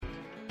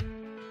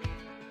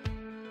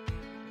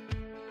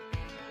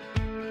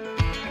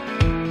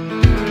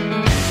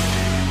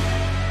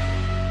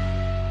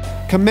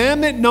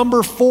Commandment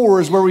number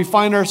 4 is where we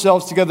find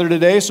ourselves together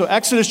today. So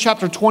Exodus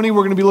chapter 20, we're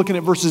going to be looking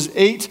at verses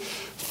 8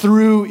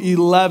 through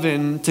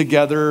 11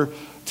 together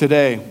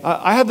today.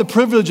 I had the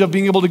privilege of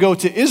being able to go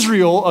to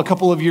Israel a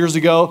couple of years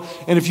ago.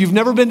 And if you've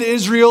never been to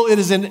Israel, it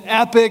is an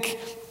epic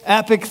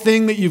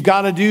thing that you've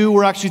got to do.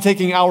 We're actually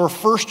taking our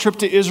first trip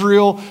to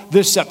Israel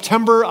this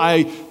September.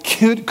 I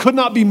could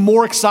not be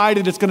more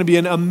excited. It's going to be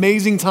an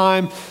amazing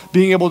time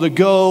being able to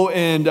go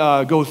and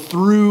go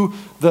through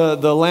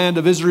the land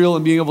of Israel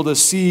and being able to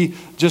see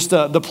just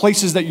the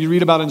places that you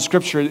read about in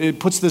Scripture. It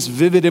puts this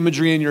vivid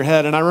imagery in your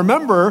head. And I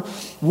remember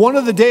one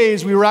of the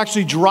days we were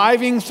actually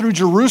driving through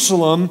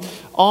Jerusalem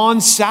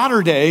on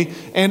Saturday,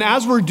 and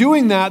as we're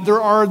doing that,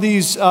 there are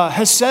these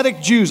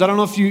Hasidic Jews. I don't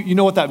know if you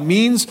know what that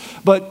means,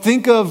 but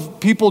think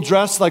of people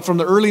dressed like from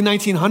the early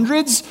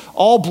 1900s,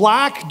 all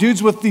black,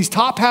 dudes with these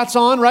top hats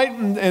on, right?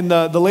 And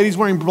the ladies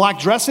wearing black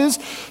dresses.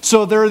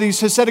 So there are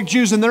these Hasidic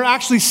Jews, and they're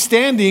actually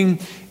standing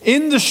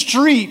in the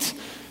street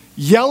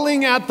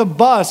yelling at the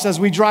bus as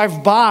we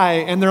drive by,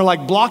 and they're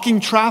like blocking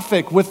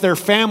traffic with their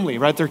family,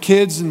 right? Their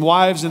kids and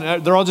wives,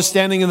 and they're all just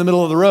standing in the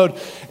middle of the road,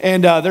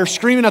 and they're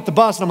screaming at the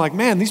bus. And I'm like,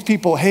 man, these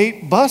people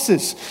hate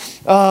buses.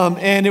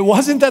 And it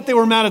wasn't that they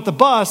were mad at the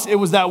bus. It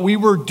was that we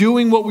were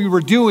doing what we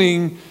were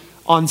doing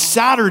on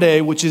Saturday,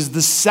 which is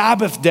the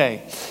Sabbath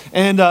day.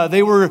 And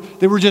they were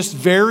just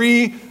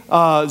very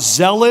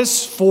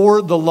zealous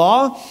for the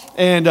law,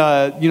 and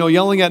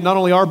yelling at not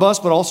only our bus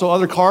but also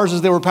other cars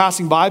as they were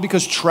passing by,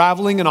 because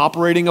traveling and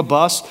operating a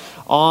bus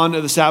on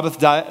the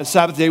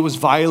Sabbath day was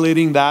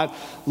violating that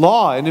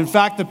law. And in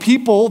fact, the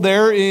people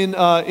there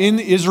in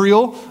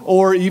Israel,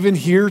 or even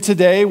here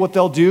today, what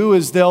they'll do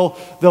is they'll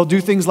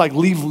do things like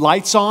leave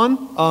lights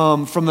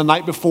on from the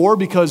night before,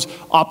 because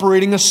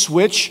operating a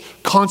switch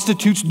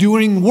constitutes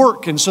doing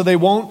work, and so they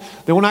won't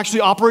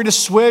actually operate a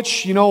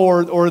switch,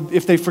 or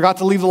if they forgot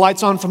to leave the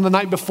lights on from the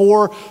night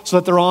before so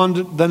that they're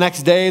on the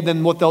next day,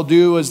 then what they'll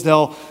do is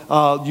they'll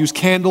use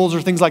candles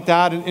or things like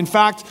that. And in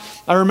fact,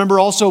 I remember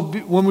also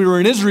when we were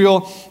in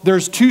Israel,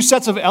 there's 2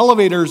 sets of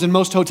elevators in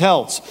most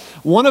hotels.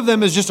 One of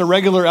them is just a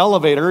regular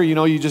elevator.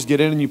 You just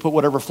get in and you put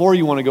whatever floor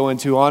you want to go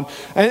into on.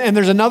 And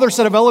there's another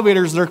set of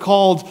elevators. They're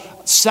called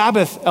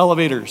Sabbath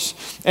elevators.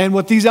 And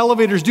what these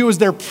elevators do is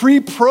they're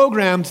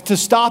pre-programmed to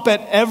stop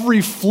at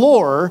every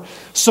floor,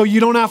 so you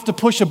don't have to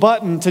push a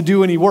button to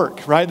do any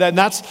work, right?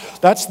 That's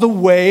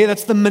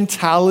the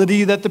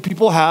mentality that the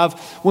people have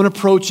when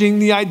approaching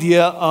the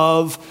idea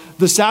of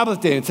the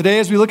Sabbath day. And today,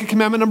 as we look at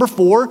commandment number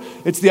 4,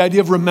 it's the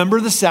idea of remember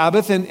the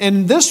Sabbath.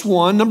 And this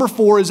one, number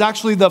 4, is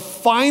actually the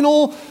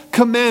final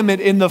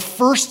commandment in the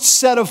first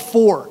set of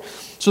 4.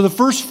 So the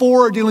first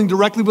 4 are dealing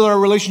directly with our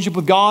relationship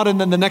with God,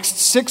 and then the next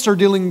 6 are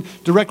dealing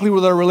directly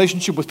with our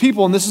relationship with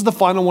people, and this is the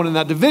final one in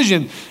that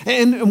division.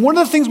 And one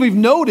of the things we've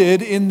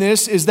noted in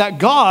this is that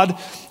God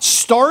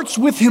starts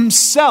with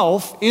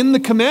himself in the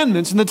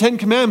commandments, in the 10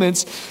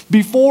 commandments,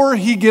 before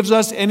he gives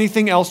us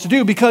anything else to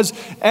do, because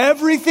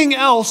everything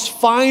else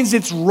finds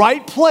its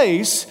right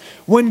place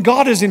when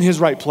God is in his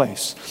right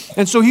place.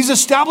 And so he's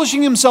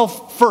establishing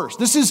himself first.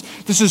 This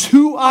is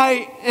who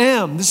I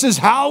am. This is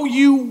how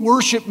you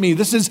worship me.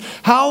 This is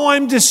how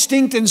I'm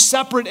distinct and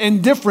separate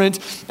and different.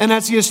 And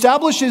as he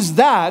establishes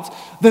that,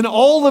 then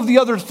all of the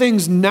other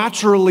things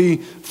naturally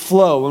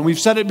flow. And we've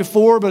said it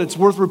before, but it's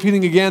worth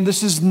repeating again.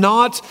 This is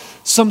not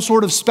some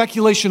sort of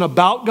speculation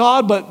about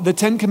God, but the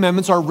 10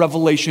 commandments are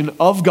revelation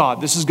of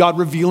God. This is God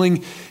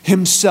revealing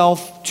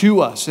himself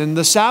to us. And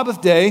the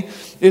Sabbath day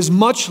is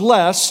much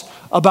less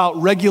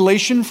about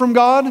regulation from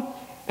God,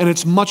 and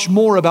it's much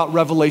more about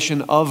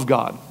revelation of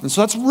God. And so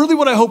that's really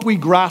what I hope we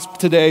grasp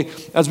today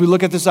as we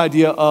look at this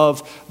idea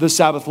of the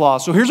Sabbath law.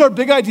 So here's our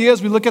big idea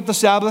as we look at the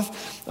Sabbath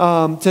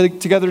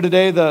together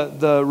today,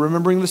 the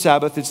remembering the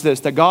Sabbath. It's this,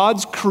 that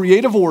God's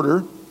creative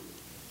order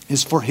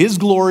is for his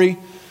glory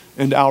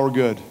and our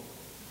good.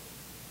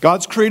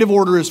 God's creative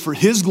order is for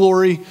his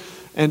glory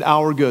and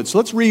our good. So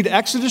let's read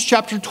Exodus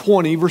chapter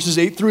 20, verses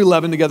 8 through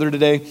 11 together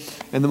today,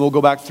 and then we'll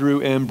go back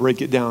through and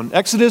break it down.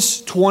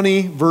 Exodus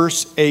 20,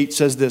 verse 8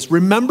 says this,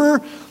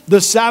 remember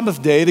the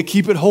Sabbath day to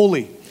keep it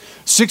holy.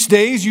 6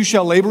 days you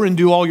shall labor and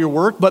do all your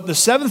work, but the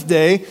 7th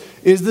day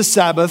is the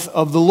Sabbath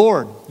of the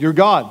Lord, your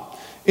God.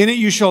 In it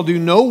you shall do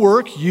no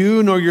work,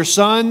 you nor your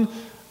son,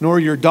 nor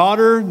your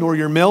daughter, nor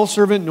your male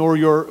servant, nor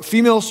your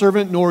female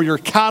servant, nor your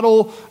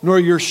cattle, nor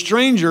your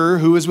stranger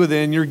who is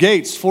within your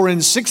gates. For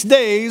in 6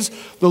 days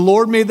the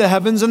Lord made the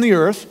heavens and the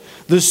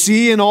earth, the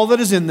sea and all that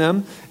is in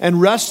them, and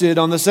rested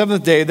on the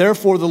 7th day.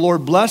 Therefore the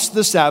Lord blessed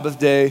the Sabbath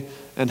day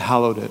and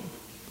hallowed it.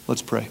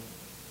 Let's pray.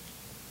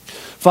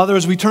 Father,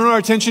 as we turn our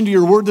attention to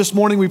your word this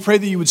morning, we pray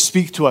that you would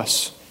speak to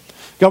us.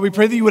 God, we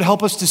pray that you would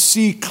help us to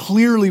see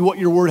clearly what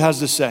your word has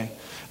to say,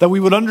 that we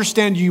would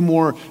understand you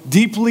more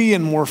deeply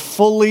and more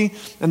fully,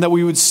 and that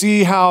we would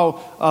see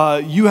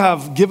how you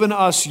have given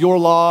us your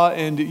law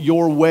and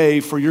your way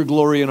for your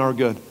glory and our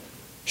good.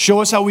 Show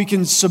us how we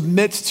can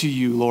submit to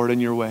you, Lord, in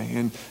your way,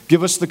 and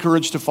give us the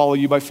courage to follow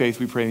you by faith,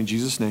 we pray in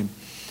Jesus' name.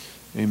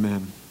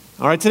 Amen.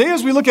 All right, today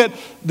as we look at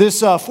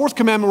this fourth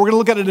commandment, we're going to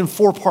look at it in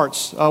 4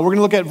 parts. We're going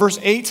to look at verse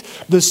 8,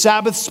 the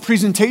Sabbath's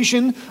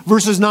presentation,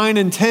 verses 9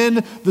 and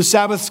 10, the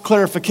Sabbath's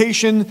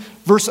clarification,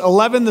 verse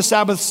 11, the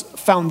Sabbath's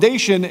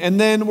foundation, and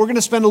then we're going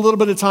to spend a little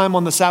bit of time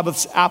on the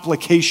Sabbath's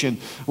application.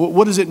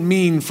 What does it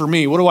mean for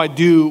me? What do I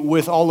do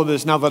with all of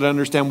this now that I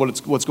understand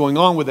what's going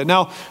on with it?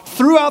 Now,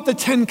 throughout the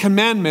 10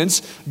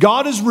 commandments,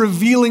 God is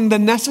revealing the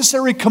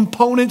necessary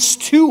components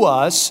to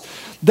us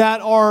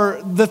that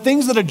are the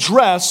things that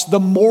address the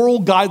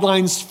moral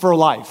guidelines for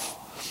life.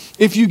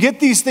 If you get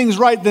these things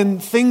right, then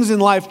things in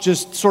life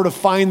just sort of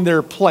find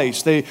their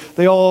place. They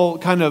all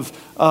kind of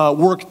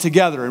work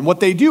together. And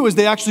what they do is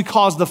they actually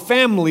cause the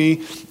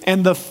family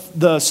and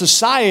the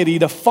society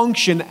to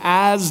function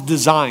as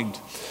designed.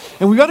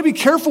 And we've got to be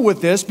careful with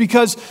this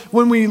because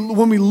when we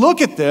look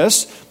at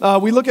this,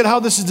 we look at how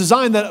this is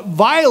designed, that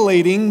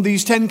violating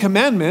these 10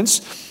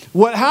 commandments,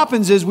 what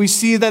happens is we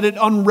see that it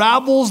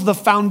unravels the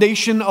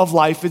foundation of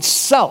life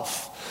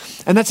itself.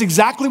 And that's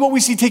exactly what we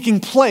see taking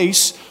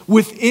place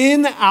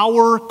within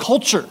our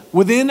culture,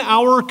 within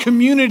our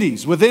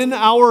communities, within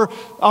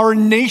our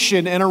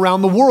nation and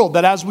around the world.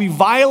 That as we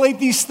violate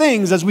these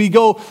things, as we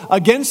go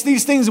against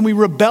these things and we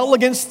rebel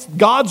against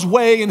God's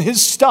way and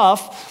His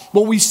stuff,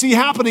 what we see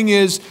happening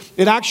is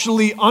it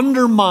actually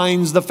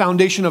undermines the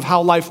foundation of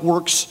how life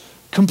works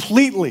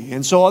completely.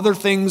 And so other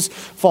things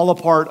fall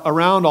apart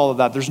around all of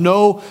that. There's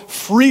no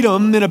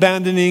freedom in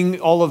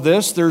abandoning all of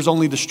this. There's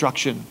only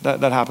destruction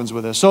that happens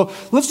with this. So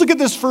let's look at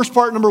this first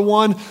part, number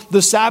 1,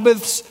 the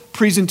Sabbath's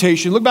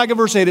presentation. Look back at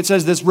verse 8. It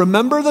says this: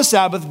 remember the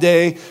Sabbath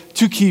day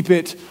to keep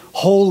it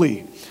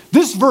holy.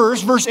 This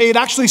verse 8,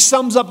 actually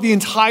sums up the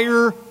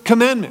entire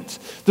commandment.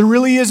 There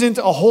really isn't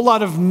a whole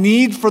lot of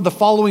need for the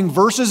following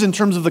verses in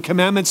terms of the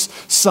commandment's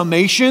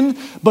summation,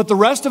 but the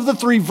rest of the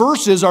 3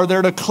 verses are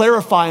there to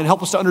clarify and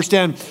help us to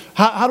understand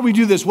how do we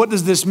do this? What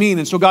does this mean?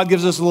 And so God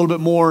gives us a little bit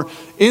more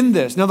in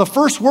this. Now, the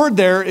first word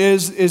there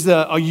is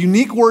a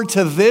unique word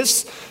to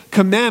this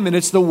commandment.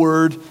 It's the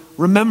word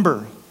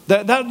remember.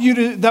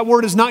 That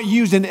word is not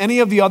used in any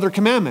of the other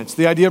commandments,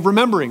 the idea of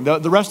remembering.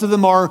 The rest of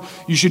them are,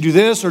 you should do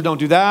this or don't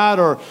do that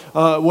or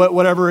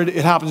whatever it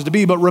happens to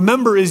be. But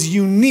remember is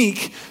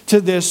unique to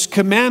this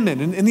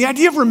commandment. And the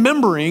idea of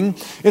remembering,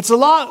 it's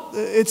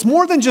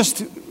more than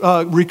just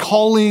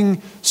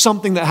recalling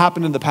something that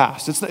happened in the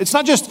past. It's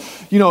not just,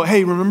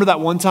 hey, remember that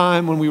one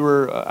time when we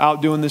were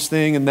out doing this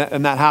thing and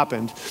that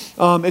happened.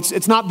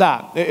 It's not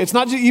that. It's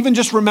not even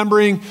just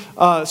remembering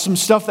some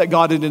stuff that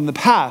God did in the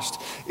past.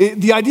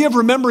 The idea of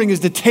remembering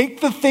is to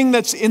take the thing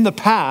that's in the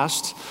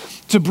past,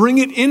 to bring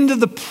it into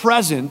the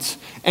present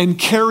and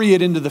carry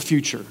it into the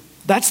future.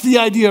 That's the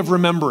idea of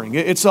remembering.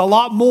 It's a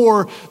lot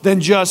more than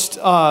just,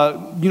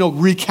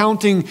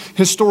 recounting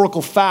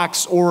historical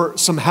facts or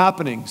some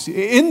happenings.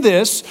 In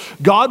this,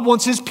 God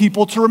wants His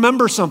people to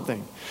remember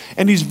something.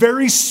 And He's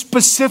very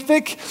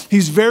specific.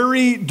 He's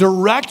very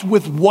direct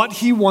with what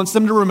He wants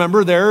them to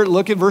remember. There,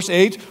 look at verse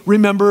 8.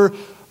 Remember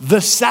the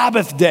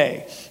Sabbath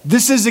day.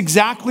 This is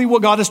exactly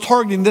what God is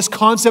targeting, this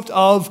concept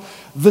of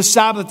the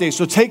Sabbath day.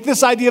 So take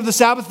this idea of the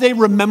Sabbath day,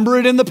 remember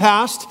it in the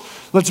past,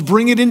 let's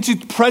bring it into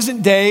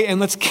present day,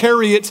 and let's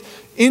carry it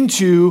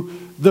into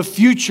the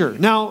future.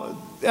 Now,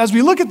 as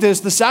we look at this,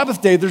 the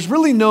Sabbath day, there's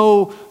really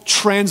no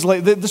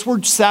this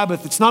word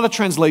Sabbath, it's not a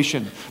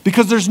translation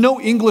because there's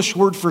no English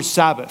word for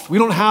Sabbath. We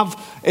don't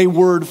have a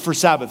word for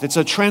Sabbath. It's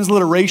a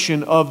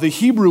transliteration of the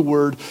Hebrew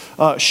word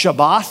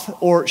Shabbat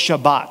or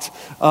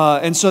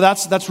Shabbat. And so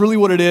that's really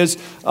what it is.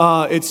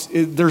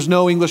 There's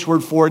no English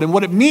word for it. And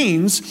what it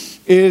means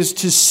is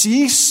to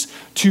cease,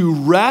 to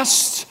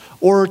rest,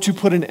 or to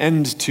put an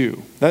end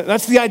to.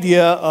 That's the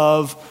idea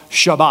of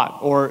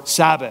Shabbat or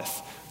Sabbath.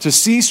 To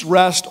cease,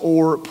 rest,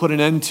 or put an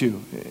end to.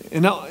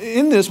 And now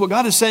in this, what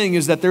God is saying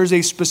is that there's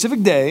a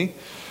specific day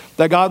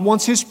that God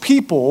wants His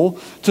people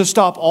to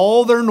stop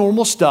all their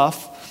normal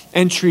stuff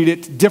and treat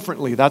it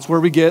differently. That's where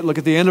we look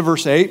at the end of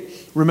verse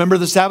 8, remember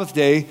the Sabbath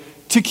day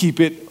to keep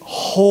it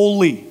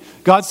holy.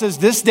 God says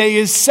this day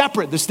is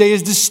separate. This day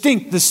is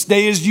distinct. This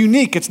day is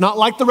unique. It's not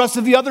like the rest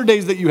of the other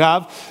days that you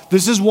have.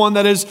 This is one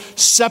that is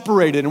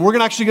separated. And we're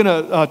actually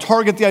going to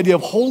target the idea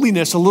of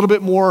holiness a little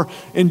bit more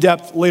in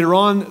depth later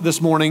on this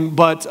morning,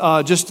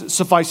 but just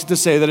suffice it to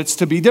say that it's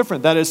to be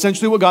different. That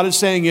essentially what God is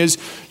saying is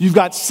you've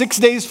got 6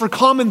 days for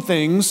common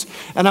things,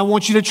 and I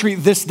want you to treat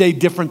this day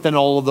different than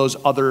all of those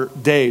other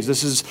days.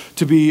 This is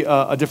to be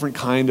a different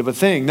kind of a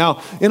thing.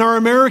 Now, in our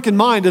American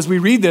mind, as we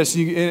read this,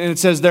 and it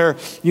says there,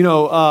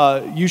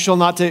 you shall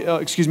not take,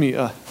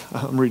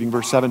 I'm reading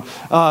verse 7.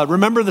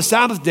 Remember the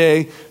Sabbath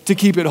day to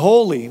keep it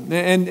holy.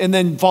 And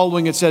then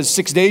following it says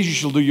 6 days you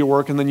shall do your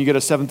work and then you get a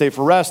 7th day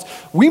for rest.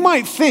 We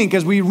might think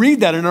as we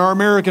read that in our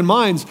American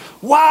minds,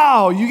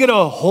 wow, you get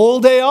a whole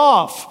day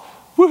off.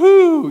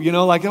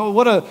 woohoo, like, oh,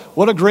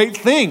 what a great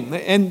thing.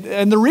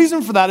 And the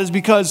reason for that is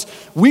because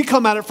we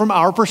come at it from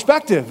our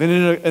perspective.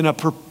 And in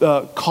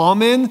a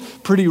common,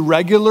 pretty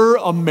regular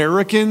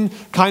American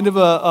kind of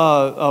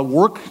a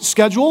work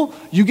schedule,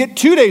 you get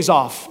 2 days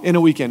off in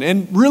a weekend.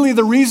 And really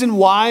the reason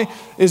why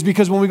is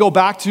because when we go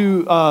back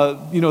to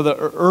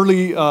the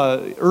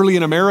early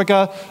in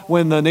America,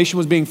 when the nation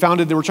was being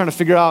founded, they were trying to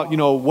figure out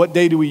what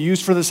day do we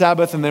use for the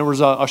Sabbath, and there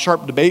was a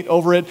sharp debate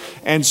over it.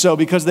 And so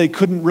because they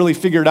couldn't really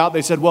figure it out,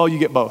 they said, well, you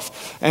get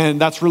both. And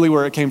that's really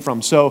where it came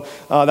from. So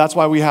that's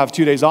why we have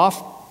 2 days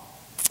off.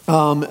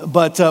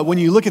 But when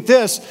you look at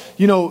this,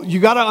 you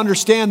got to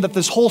understand that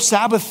this whole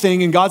Sabbath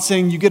thing and God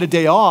saying you get a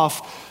day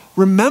off,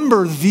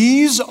 remember,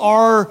 these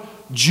are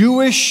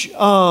Jewish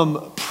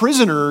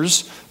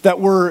prisoners that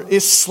were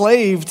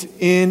enslaved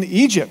in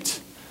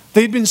Egypt.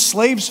 They'd been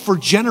slaves for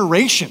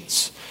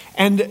generations.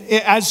 And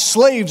as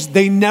slaves,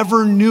 they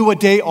never knew a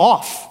day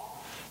off.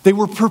 They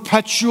were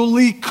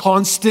perpetually,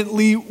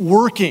 constantly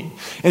working.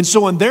 And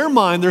so in their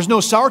mind, there's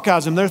no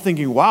sarcasm. They're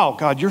thinking, wow,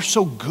 God, you're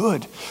so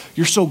good.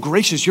 You're so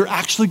gracious. You're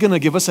actually going to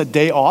give us a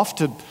day off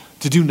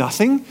to do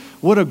nothing?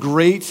 What a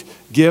great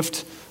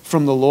gift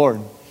from the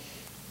Lord.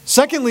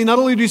 Secondly, not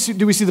only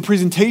do we see the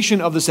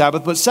presentation of the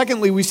Sabbath, but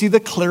secondly, we see the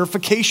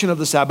clarification of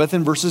the Sabbath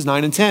in verses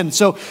 9 and 10.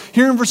 So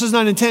here in verses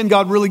 9 and 10,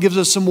 God really gives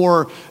us some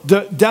more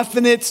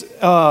definite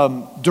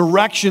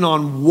direction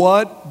on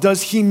what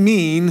does he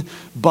mean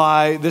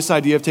by this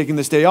idea of taking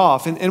this day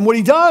off. And what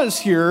he does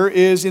here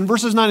is in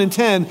verses 9 and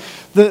 10,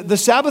 the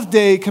Sabbath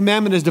day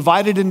commandment is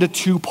divided into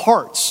 2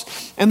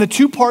 parts. And the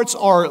 2 parts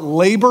are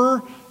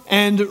labor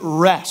and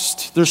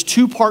rest. There's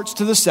 2 parts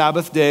to the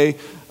Sabbath day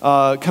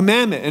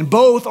commandment, and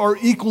both are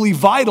equally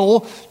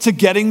vital to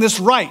getting this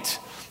right.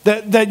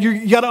 That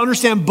you got to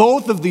understand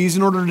both of these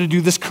in order to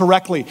do this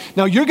correctly.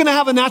 Now, you're going to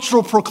have a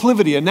natural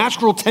proclivity, a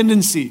natural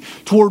tendency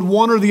toward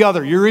one or the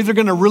other. You're either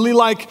going to really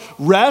like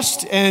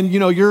rest, and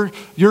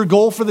your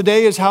goal for the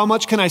day is how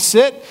much can I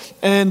sit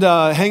and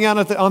hang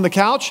out on the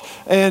couch,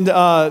 and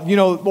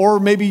or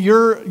maybe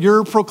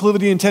your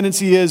proclivity and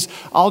tendency is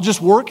I'll just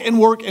work and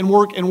work and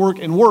work and work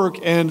and work,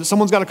 and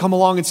someone's got to come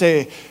along and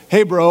say,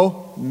 hey,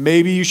 bro,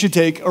 maybe you should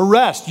take a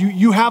rest.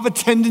 You have a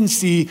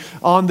tendency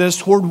on this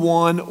toward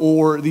one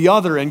or the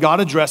other, and God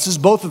addresses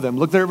both of them.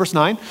 Look there at verse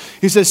 9.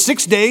 He says,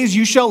 6 days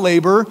you shall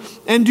labor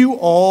and do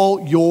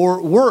all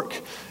your work.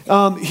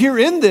 Here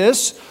in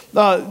this,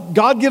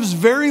 God gives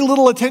very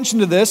little attention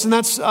to this, and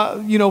that's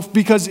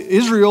because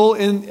Israel,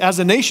 as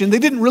a nation, they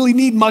didn't really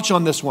need much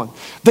on this one.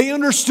 They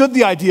understood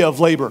the idea of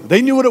labor.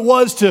 They knew what it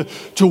was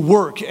to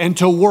work and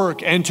to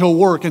work and to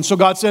work. And so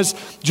God says,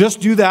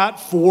 just do that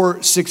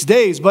for 6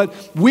 days. But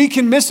we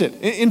can miss it.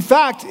 In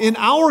fact, in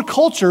our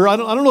culture, I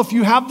don't know if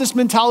you have this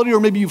mentality or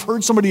maybe you've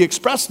heard somebody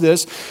express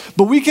this,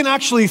 but we can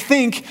actually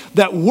think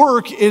that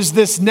work is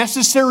this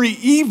necessary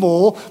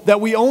evil that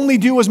we only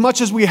do as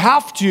much as we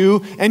have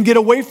to and get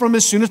away from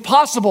as soon as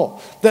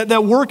possible.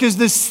 That work is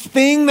this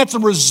thing that's a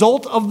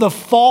result of the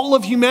fall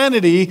of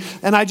humanity,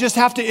 and I just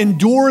have to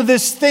endure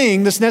this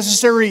thing, this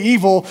necessary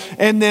evil,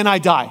 and then I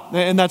die.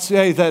 And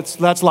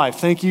that's life.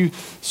 Thank you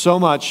so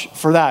much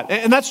for that.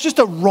 And that's just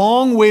a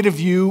wrong way to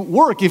view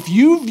work. If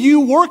you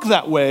view work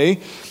that way,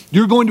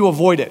 you're going to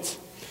avoid it.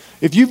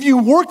 If you view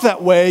work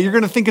that way, you're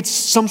going to think it's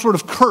some sort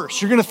of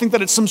curse. You're going to think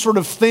that it's some sort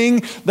of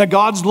thing that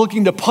God's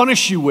looking to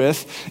punish you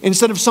with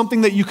instead of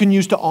something that you can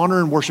use to honor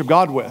and worship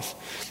God with.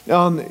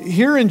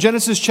 Here in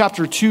Genesis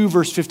chapter 2,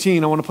 verse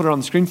 15, I want to put it on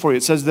the screen for you.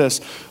 It says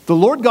this: the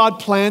Lord God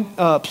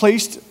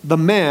placed the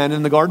man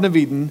in the Garden of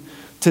Eden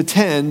to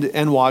tend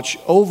and watch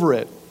over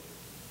it.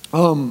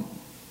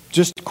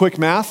 Just quick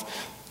math.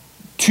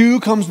 2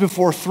 comes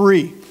before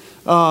 3.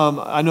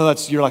 I know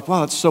you're like,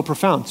 wow, that's so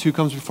profound. 2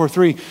 comes before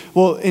 3.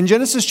 Well, in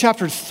Genesis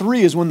chapter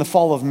 3 is when the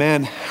fall of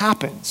man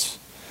happens.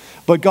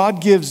 But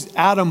God gives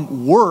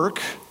Adam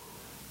work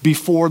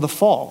before the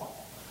fall.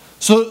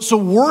 So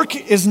work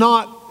is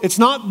it's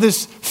not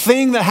this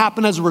thing that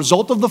happened as a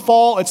result of the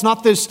fall. It's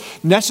not this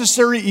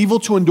necessary evil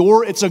to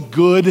endure. It's a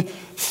good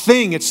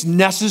thing. It's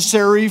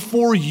necessary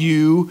for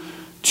you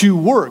to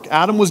work.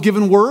 Adam was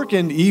given work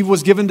and Eve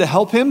was given to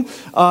help him.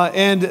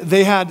 And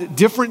they had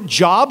different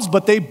jobs,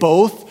 but they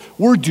both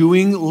were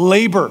doing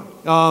labor.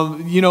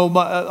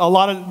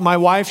 My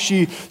wife,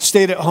 she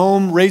stayed at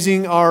home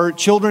raising our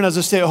children as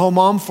a stay-at-home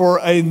mom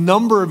for a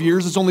number of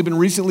years. It's only been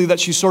recently that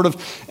she sort of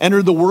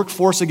entered the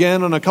workforce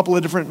again in a couple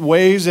of different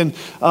ways. And,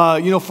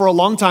 for a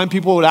long time,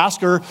 people would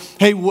ask her,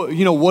 hey,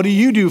 what do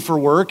you do for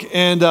work?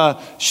 And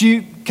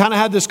she kind of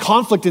had this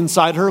conflict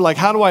inside her, like,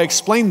 how do I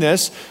explain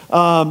this?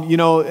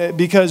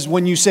 Because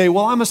when you say,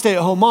 well, I'm a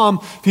stay-at-home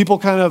mom, people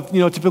kind of,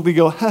 typically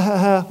go, ha, ha,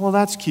 ha, well,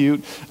 that's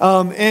cute.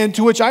 And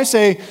to which I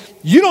say,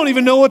 you don't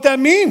even know what that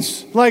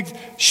means. Like,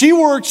 she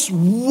works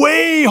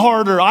way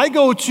harder. I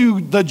go to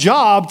the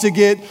job to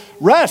get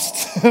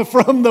rest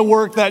from the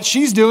work that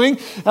she's doing.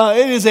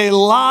 It is a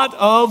lot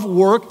of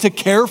work to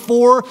care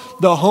for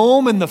the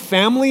home and the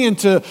family and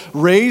to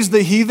raise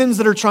the heathens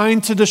that are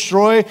trying to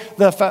destroy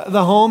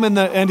the home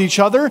and each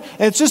other.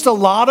 It's just a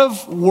lot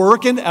of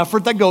work and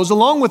effort that goes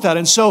along with that.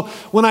 And so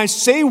when I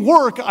say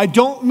work, I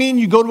don't mean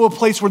you go to a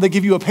place where they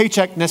give you a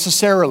paycheck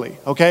necessarily,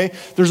 okay?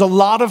 There's a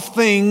lot of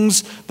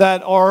things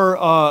that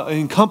are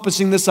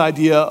encompassing this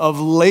idea of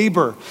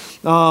labor.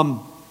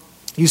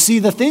 You see,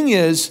 the thing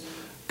is,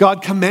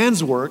 God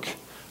commands work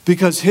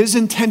because his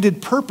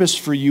intended purpose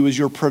for you is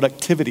your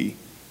productivity.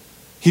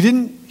 He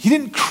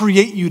didn't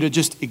create you to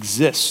just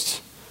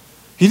exist.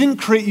 He didn't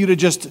create you to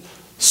just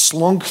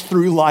slunk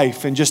through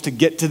life and just to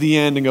get to the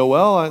end and go,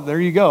 well, there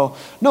you go.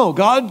 No,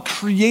 God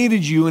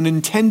created you and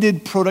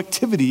intended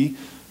productivity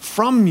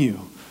from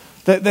you.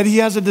 That he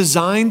has a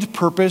designed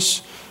purpose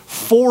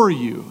for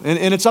you.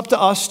 And it's up to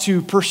us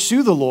to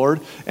pursue the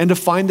Lord and to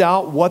find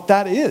out what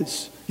that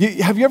is.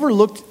 Have you ever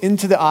looked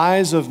into the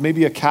eyes of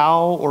maybe a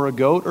cow or a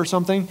goat or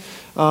something?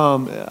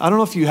 I don't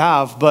know if you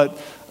have, but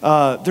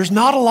there's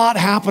not a lot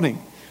happening.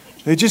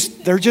 They're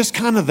just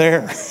kind of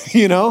there,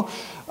 you know?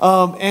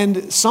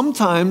 And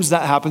sometimes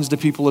that happens to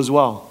people as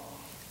well.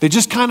 They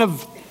just kind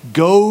of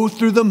go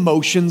through the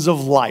motions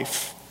of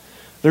life.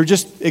 They're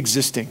just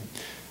existing.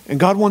 And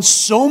God wants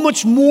so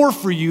much more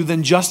for you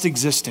than just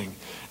existing.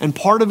 And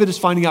part of it is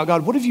finding out,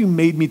 God, what have you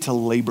made me to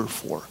labor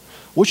for?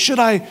 What should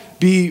I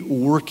be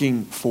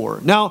working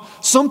for? Now,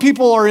 some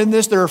people are in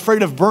this, they're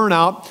afraid of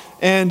burnout.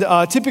 And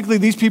typically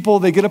these people,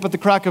 they get up at the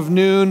crack of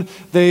noon,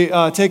 they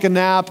take a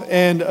nap,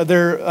 and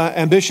their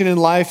ambition in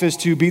life is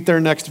to beat their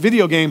next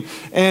video game.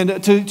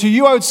 And to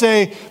you, I would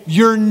say,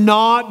 you're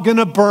not going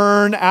to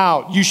burn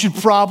out. You should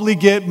probably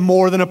get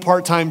more than a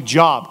part-time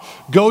job.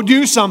 Go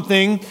do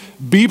something,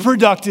 be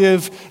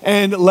productive,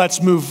 and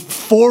let's move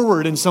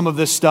forward in some of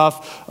this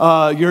stuff.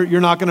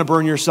 You're not going to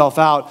burn yourself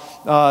out.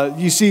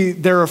 You see,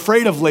 they're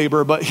afraid of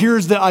labor, but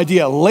here's the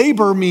idea.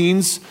 Labor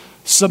means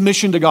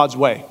submission to God's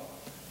way.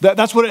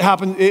 That's what it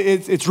happened.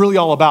 It's really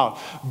all about.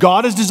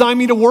 God has designed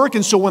me to work,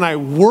 and so when I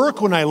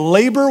work, when I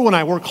labor, when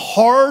I work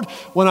hard,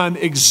 when I'm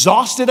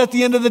exhausted at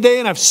the end of the day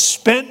and I've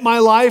spent my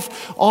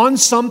life on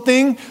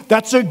something,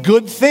 that's a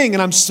good thing,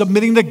 and I'm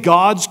submitting to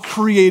God's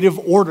creative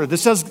order.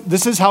 This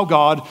is how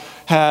God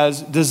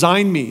has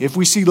designed me. If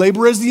we see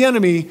labor as the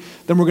enemy,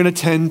 then we're going to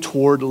tend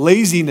toward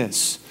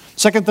laziness.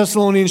 2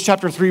 Thessalonians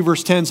chapter 3,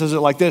 verse 10 says it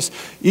like this.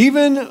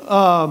 Even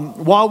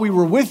while we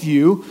were with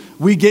you,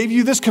 we gave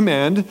you this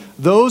command,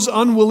 those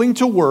unwilling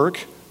to work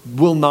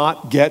will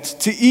not get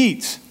to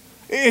eat.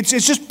 It's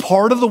just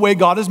part of the way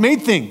God has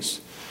made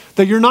things.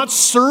 That you're not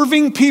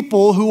serving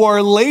people who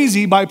are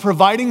lazy by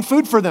providing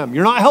food for them.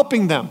 You're not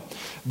helping them.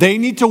 They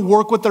need to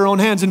work with their own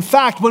hands. In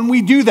fact, when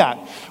we do that,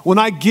 when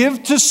I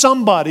give to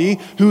somebody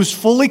who's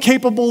fully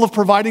capable of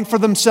providing for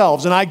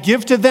themselves, and I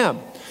give to them,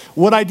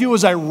 what I do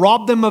is I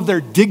rob them of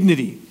their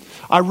dignity.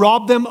 I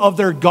rob them of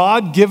their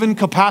God-given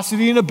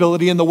capacity and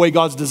ability and the way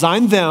God's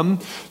designed them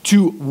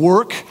to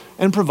work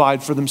and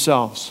provide for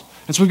themselves.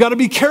 And so we've got to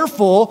be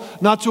careful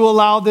not to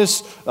allow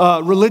this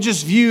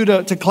religious view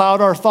to cloud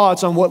our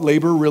thoughts on what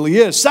labor really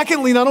is.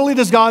 Secondly, not only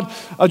does God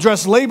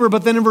address labor,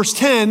 but then in verse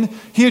 10,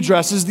 he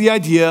addresses the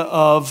idea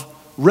of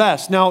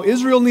rest. Now,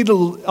 Israel needed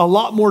a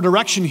lot more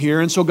direction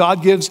here, and so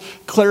God gives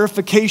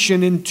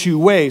clarification in two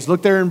ways.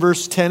 Look there in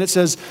verse 10, it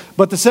says,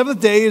 "But the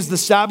seventh day is the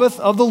Sabbath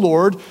of the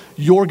Lord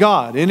your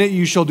God. In it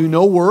you shall do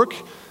no work,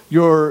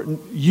 nor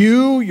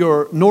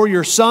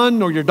your son,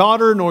 nor your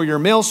daughter, nor your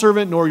male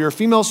servant, nor your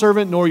female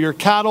servant, nor your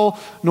cattle,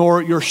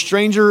 nor your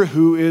stranger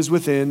who is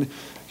within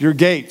your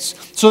gates."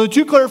 So the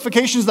two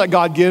clarifications that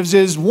God gives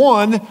is,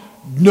 one,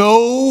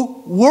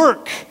 no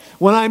work.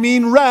 When I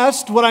mean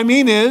rest, what I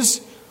mean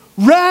is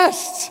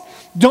rest.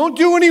 Don't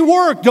do any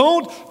work.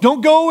 Don't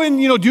go and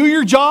do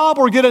your job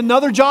or get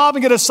another job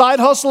and get a side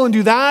hustle and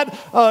do that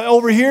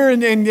over here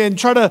and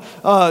try to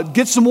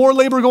get some more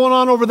labor going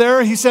on over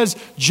there. He says,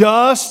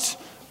 just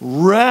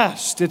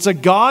rest. It's a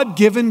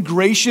God-given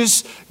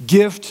gracious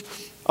gift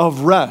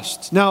of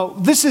rest. Now,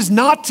 this is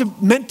not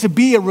meant to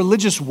be a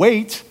religious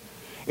weight.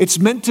 It's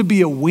meant to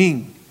be a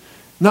wing.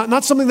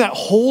 Not something that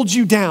holds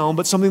you down,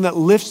 but something that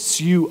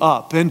lifts you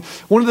up. And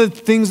one of the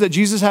things that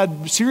Jesus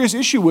had serious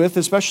issue with,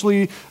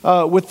 especially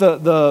with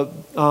the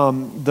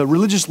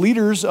religious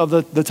leaders of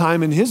the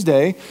time in his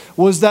day,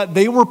 was that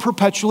they were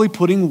perpetually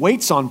putting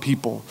weights on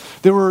people.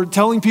 They were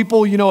telling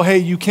people, hey,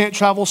 you can't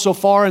travel so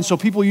far. And so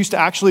people used to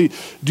actually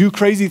do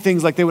crazy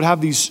things, like they would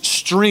have these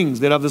strings.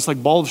 They'd have this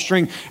ball of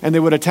string, and they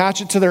would attach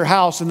it to their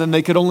house, and then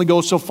they could only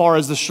go so far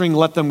as the string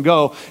let them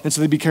go. And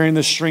so they'd be carrying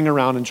this string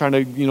around and trying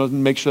to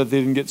make sure that they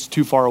didn't get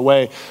too far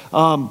away.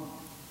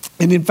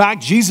 And in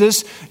fact,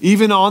 Jesus,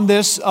 even on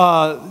this,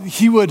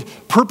 he would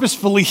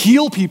purposefully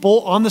heal people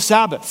on the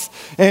Sabbath.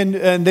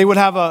 And they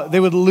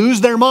would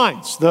lose their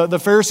minds. The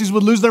Pharisees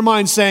would lose their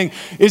minds saying,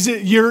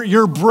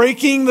 you're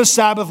breaking the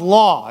Sabbath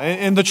law.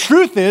 And the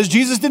truth is,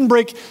 Jesus didn't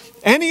break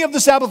any of the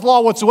Sabbath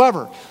law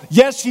whatsoever.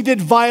 Yes, he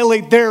did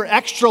violate their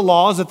extra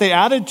laws that they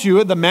added to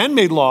it, the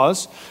man-made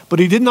laws, but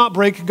he did not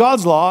break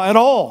God's law at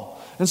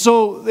all. And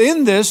so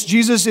in this,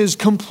 Jesus is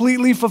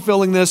completely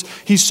fulfilling this.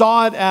 He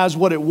saw it as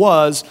what it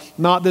was,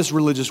 not this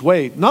religious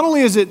weight. Not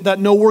only is it that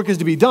no work is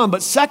to be done,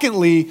 but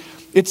secondly,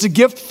 it's a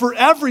gift for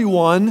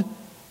everyone,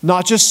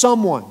 not just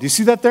someone. Do you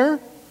see that there?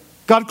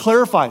 God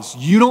clarifies,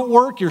 you don't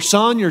work, your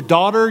son, your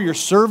daughter, your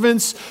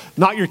servants,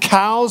 not your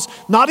cows,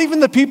 not even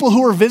the people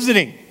who are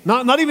visiting,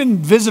 not even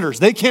visitors.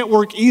 They can't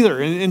work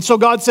either. And so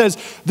God says,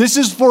 this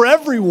is for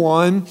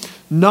everyone,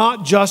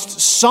 not just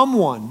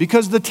someone.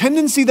 Because the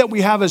tendency that we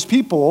have as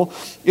people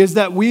is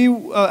that we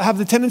have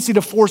the tendency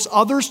to force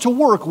others to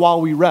work while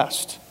we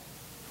rest.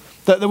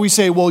 That we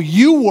say, well,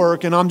 you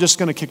work and I'm just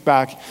going to kick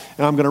back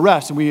and I'm going to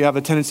rest. And we have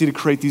a tendency to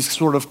create these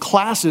sort of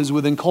classes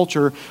within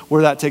culture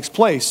where that takes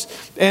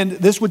place. And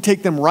this would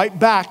take them right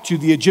back to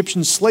the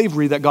Egyptian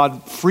slavery that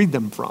God freed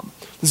them from.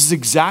 This is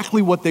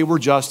exactly what they were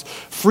just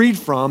freed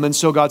from. And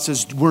so God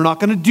says, we're not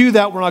going to do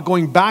that. We're not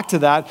going back to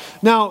that.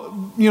 Now,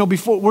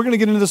 before we're going to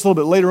get into this a little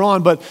bit later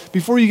on, but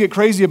before you get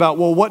crazy about,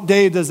 well, what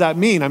day does that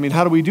mean? I mean,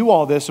 how do we do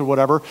all this or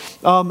whatever?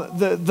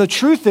 The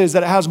truth is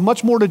that it has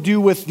much more to do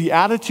with the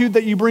attitude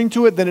that you bring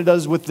to it than it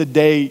does with the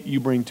day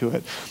you bring to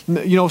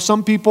it.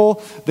 Some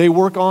people, they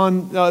work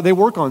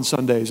on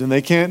Sundays and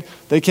they can't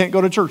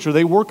go to church, or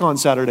they work on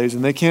Saturdays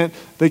and they can't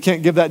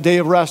give that day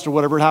of rest or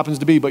whatever it happens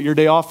to be, but your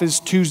day off is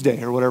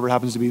Tuesday or whatever it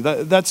happens to be.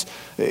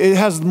 It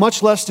has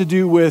much less to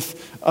do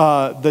with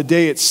the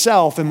day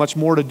itself and much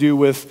more to do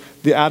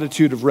with the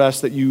attitude of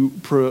rest that you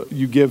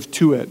give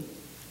to it.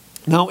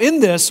 Now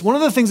in this, one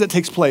of the things that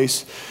takes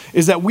place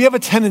is that we have a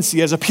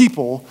tendency as a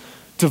people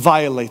to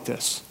violate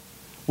this.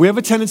 We have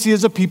a tendency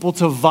as a people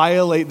to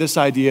violate this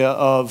idea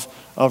of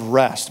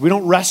rest. We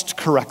don't rest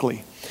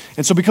correctly.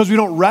 And so because we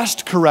don't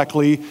rest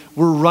correctly,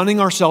 we're running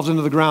ourselves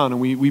into the ground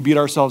and we beat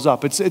ourselves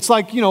up. It's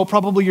like,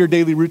 probably your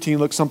daily routine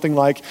looks something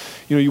like,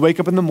 you wake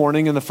up in the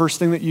morning and the first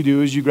thing that you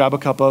do is you grab a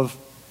cup of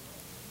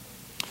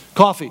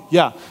coffee.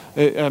 Yeah.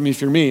 I mean,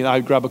 if you're me, I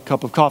grab a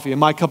cup of coffee. And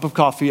my cup of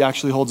coffee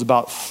actually holds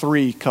about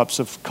 3 cups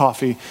of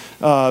coffee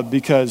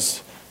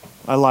because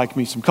I like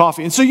me some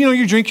coffee. And so,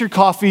 you drink your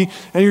coffee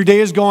and your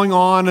day is going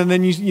on, and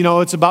then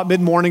it's about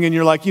mid-morning and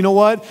you're like, you know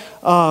what?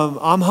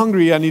 I'm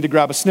hungry. I need to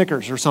grab a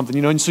Snickers or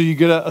something, and so you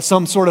get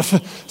some sort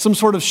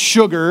of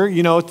sugar,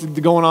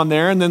 going on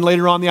there. And then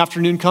later on the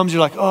afternoon comes, you're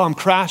like, oh, I'm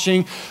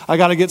crashing. I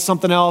got to get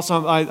something else.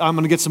 I'm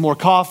going to get some more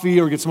coffee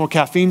or get some more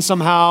caffeine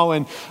somehow.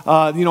 And,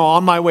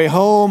 on my way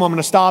home, I'm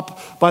going to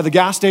stop by the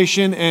gas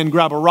station and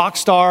grab a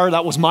Rockstar.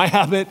 That was my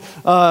habit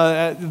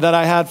that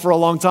I had for a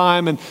long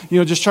time. And,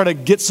 just try to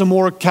get some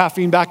more caffeine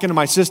back into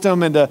my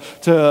system and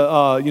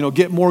to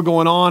get more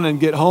going on and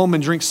get home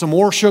and drink some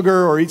more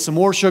sugar or eat some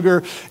more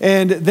sugar.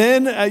 And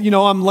then,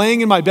 I'm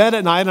laying in my bed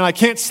at night and I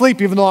can't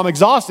sleep even though I'm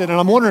exhausted, and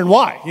I'm wondering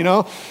why,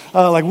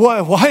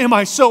 why am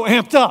I so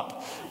amped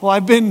up? Well,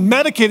 I've been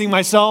medicating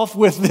myself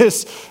with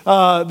this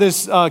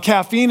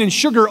caffeine and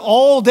sugar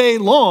all day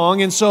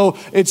long, and so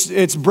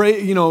it's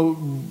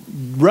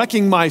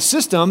wrecking my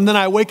system. Then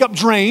I wake up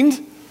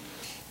drained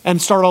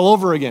and start all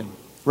over again.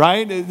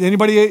 Right?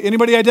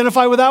 Anybody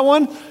identify with that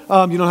one?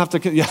 You don't have to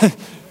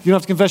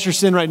confess your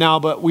sin right now,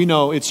 but we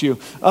know it's you.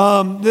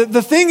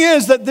 The thing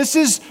is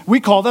that we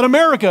call that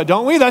America,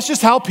 don't we? That's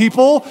just how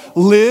people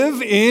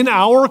live in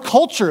our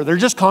culture. They're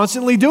just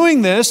constantly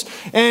doing this.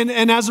 And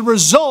as a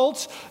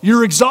result,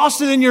 you're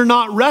exhausted and you're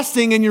not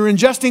resting, and you're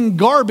ingesting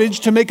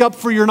garbage to make up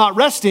for your not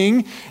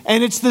resting.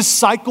 And it's this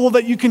cycle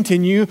that you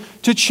continue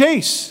to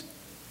chase.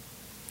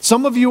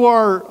 Some of you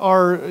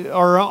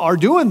are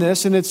doing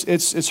this, and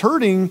it's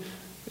hurting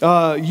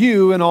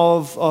you and all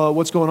of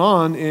what's going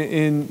on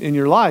in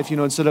your life.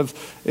 Instead of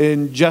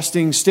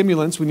ingesting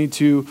stimulants, we need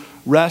to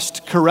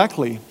rest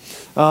correctly.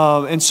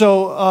 And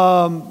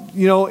so,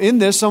 in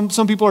this,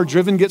 some people are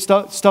driven, get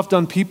stuff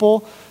done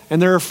people,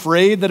 and they're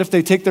afraid that if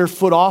they take their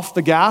foot off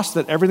the gas,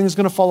 that everything's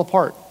going to fall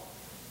apart.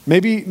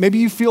 Maybe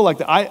you feel like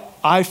that.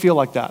 I feel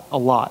like that a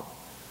lot.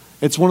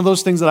 It's one of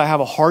those things that I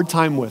have a hard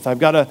time with. I've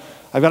got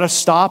to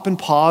stop and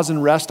pause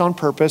and rest on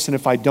purpose, and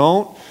if I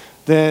don't,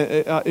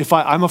 then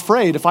I'm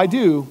afraid if I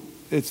do,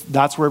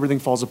 that's where everything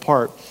falls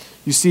apart.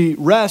 You see,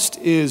 rest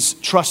is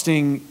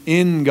trusting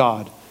in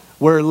God.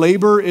 Where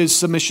labor is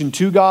submission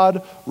to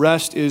God,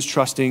 rest is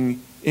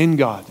trusting in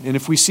God. And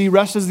if we see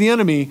rest as the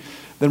enemy,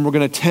 then we're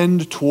going to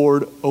tend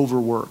toward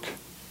overwork.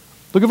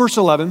 Look at verse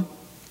 11.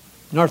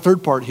 In our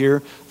third part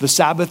here, the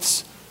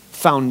Sabbath's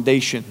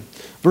foundation.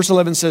 Verse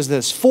 11 says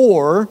this: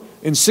 "For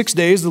in 6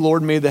 days the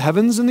Lord made the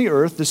heavens and the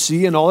earth, the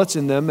sea and all that's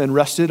in them, and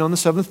rested on the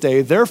seventh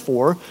day.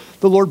 Therefore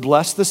the Lord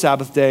blessed the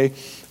Sabbath day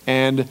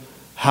and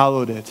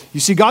hallowed it." You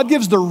see, God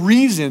gives the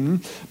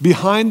reason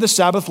behind the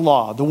Sabbath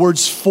law. The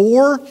words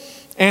 "for"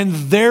 and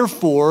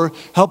 "therefore"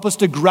 help us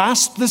to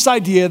grasp this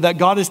idea that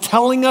God is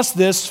telling us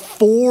this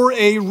for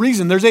a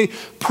reason. There's a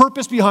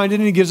purpose behind it,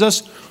 and he gives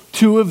us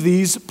 2 of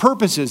these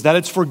purposes: that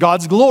it's for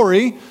God's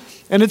glory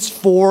and it's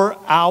for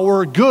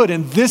our good.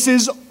 And this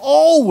is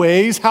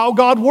always how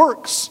God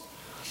works.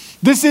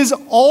 This is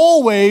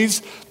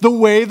always the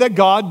way that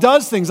God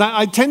does things.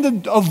 I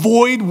tend to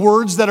avoid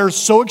words that are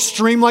so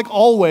extreme like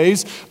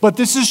always, but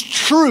this is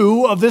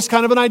true of this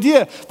kind of an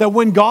idea, that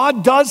when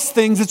God does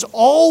things, it's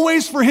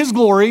always for his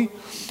glory,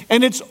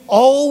 and it's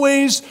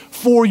always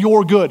for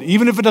your good.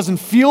 Even if it doesn't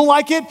feel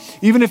like it,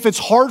 even if it's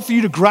hard for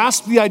you to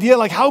grasp the idea,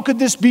 like how could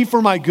this be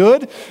for my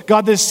good?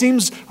 God, this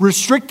seems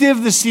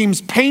restrictive, this seems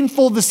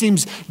painful, this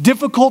seems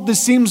difficult,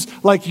 this seems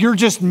like you're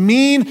just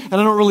mean and I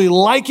don't really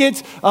like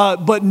it.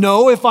 But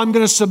no, if I'm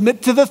going to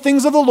submit to the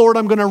things of the Lord,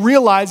 I'm going to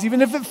realize,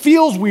 even if it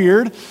feels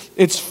weird,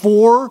 it's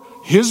for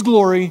his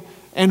glory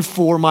and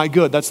for my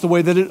good. That's the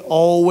way that it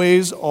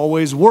always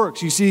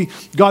works. You see,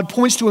 God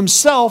points to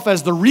himself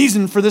as the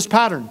reason for this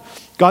pattern.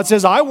 God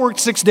says, I worked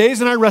 6 days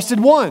and I rested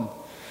one.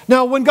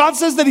 Now, when God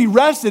says that he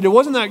rested, it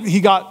wasn't that he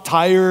got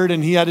tired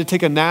and he had to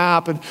take a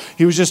nap and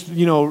he was just,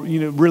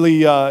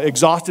 really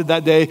exhausted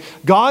that day.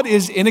 God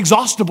is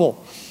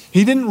inexhaustible.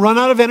 He didn't run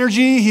out of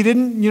energy. He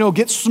didn't,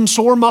 get some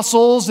sore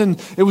muscles, and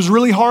it was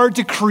really hard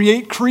to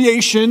create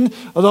creation,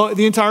 although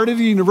the entirety of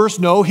the universe.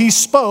 No, he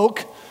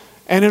spoke,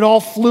 and it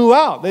all flew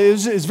out.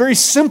 It's very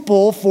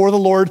simple for the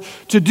Lord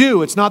to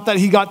do. It's not that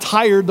he got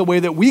tired the way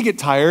that we get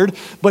tired,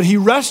 but he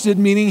rested,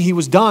 meaning he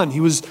was done. He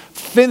was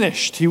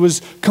finished. He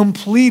was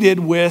completed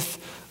with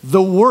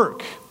the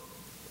work.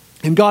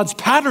 And God's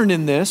pattern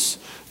in this,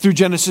 through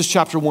Genesis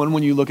chapter 1,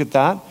 when you look at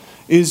that,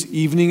 is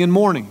evening and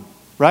morning,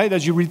 right?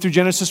 As you read through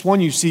Genesis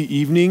 1, you see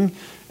evening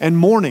and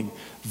morning.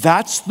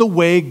 That's the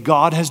way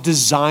God has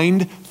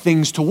designed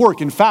things to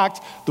work. In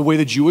fact, the way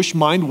the Jewish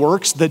mind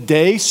works, the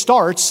day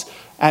starts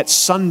at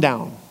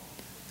sundown.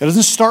 It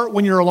doesn't start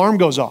when your alarm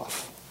goes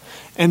off.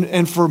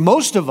 And for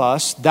most of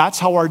us, that's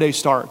how our day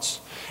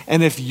starts.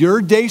 And if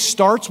your day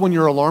starts when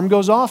your alarm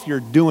goes off, you're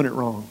doing it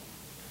wrong.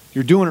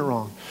 You're doing it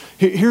wrong.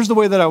 Here's the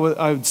way that I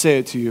would say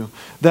it to you.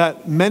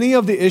 That many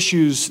of the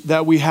issues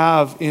that we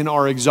have in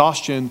our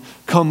exhaustion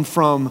come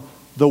from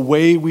the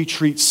way we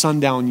treat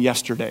sundown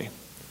yesterday.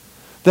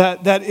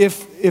 That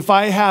if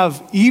I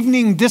have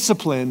evening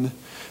discipline,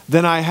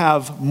 then I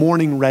have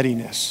morning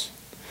readiness.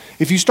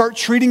 If you start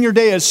treating your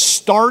day as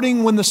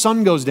starting when the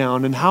sun goes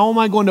down, and how am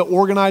I going to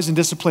organize and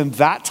discipline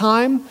that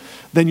time,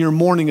 then your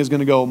morning is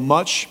going to go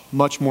much,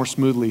 much more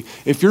smoothly.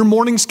 If your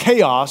morning's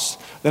chaos,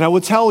 then I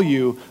will tell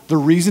you the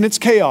reason it's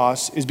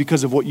chaos is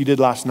because of what you did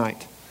last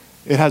night.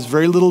 It has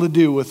very little to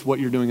do with what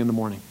you're doing in the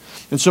morning.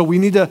 And so we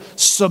need to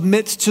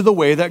submit to the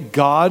way that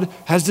God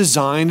has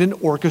designed and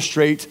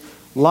orchestrated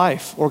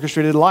life.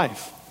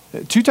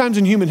 2 times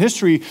in human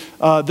history,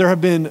 there have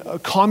been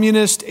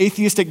communist,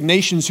 atheistic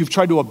nations who've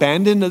tried to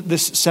abandon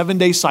this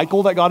 7-day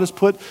cycle that God has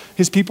put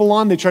his people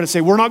on. They try to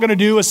say, we're not going to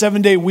do a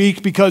 7-day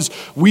week because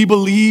we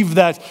believe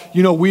that,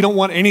 we don't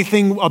want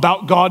anything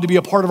about God to be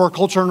a part of our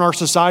culture and our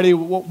society.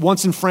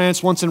 Once in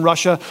France, once in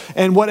Russia.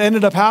 And what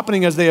ended up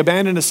happening as they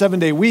abandoned a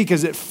 7-day week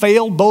is it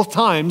failed both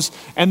times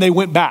and they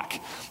went back.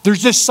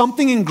 There's just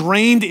something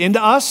ingrained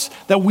into us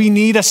that we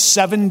need a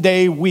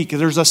 7-day week.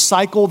 There's a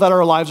cycle that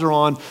our lives are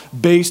on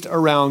based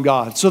around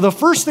God. So the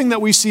first thing that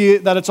we see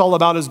that it's all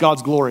about is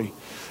God's glory.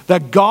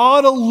 That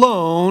God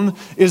alone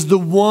is the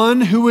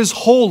one who is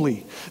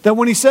holy. That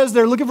when he says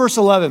there, look at verse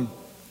 11.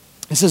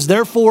 It says,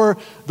 therefore,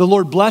 the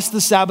Lord blessed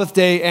the Sabbath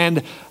day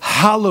and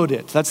hallowed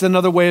it. That's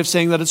another way of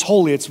saying that it's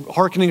holy. It's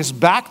hearkening us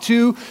back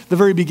to the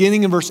very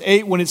beginning in verse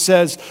 8 when it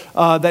says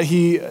that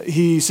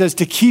he says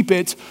to keep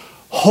it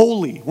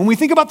holy. When we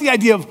think about the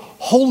idea of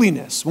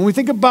holiness, when we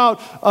think about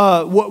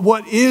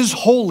what is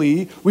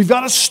holy, we've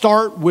got to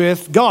start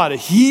with God.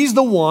 He's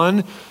the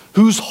one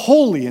who's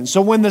holy. And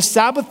so when the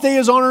Sabbath day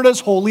is honored as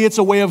holy, it's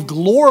a way of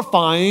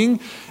glorifying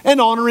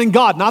and honoring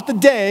God. Not the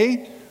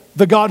day,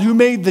 the God who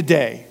made the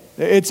day.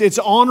 It's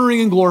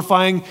honoring and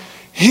glorifying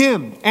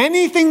him.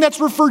 Anything that's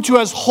referred to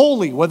as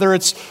holy, whether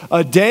it's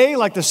a day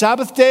like the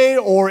Sabbath day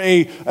or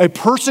a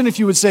person, if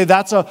you would say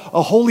that's a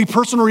holy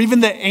person, or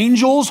even the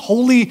angels,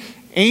 holy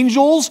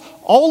angels,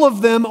 all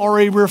of them are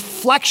a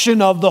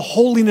reflection of the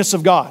holiness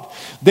of God.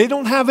 They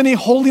don't have any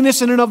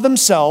holiness in and of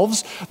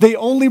themselves. They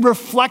only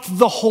reflect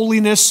the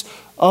holiness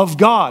of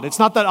God. It's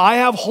not that I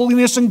have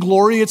holiness and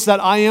glory. It's that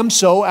I am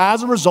so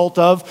as a result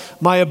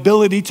of my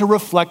ability to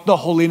reflect the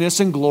holiness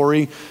and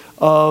glory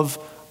of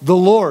the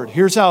Lord.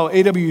 Here's how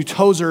A.W.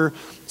 Tozer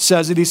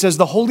says it. He says,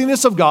 the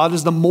holiness of God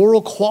is the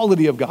moral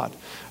quality of God.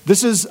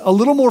 This is a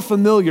little more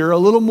familiar, a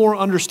little more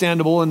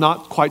understandable, and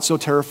not quite so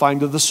terrifying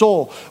to the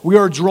soul. We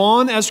are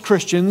drawn as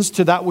Christians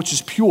to that which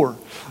is pure.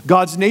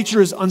 God's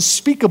nature is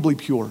unspeakably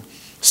pure,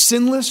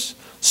 sinless,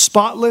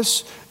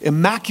 spotless,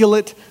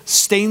 immaculate,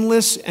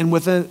 stainless, and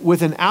with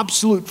an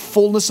absolute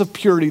fullness of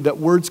purity that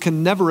words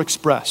can never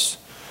express.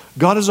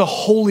 God is a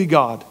holy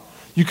God.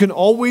 You can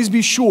always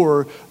be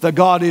sure that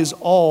God is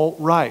all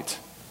right.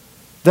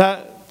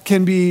 That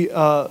can be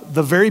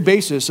the very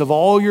basis of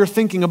all your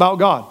thinking about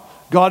God.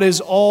 God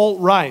is all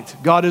right.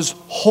 God is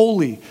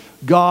holy.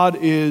 God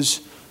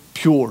is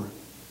pure.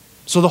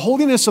 So the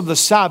holiness of the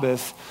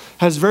Sabbath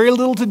has very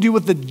little to do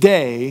with the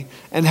day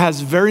and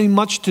has very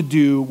much to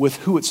do with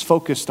who it's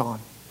focused on.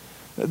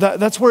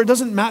 That's where it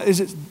doesn't matter.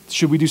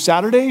 Should we do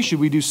Saturday? Should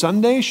we do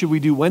Sunday? Should we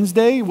do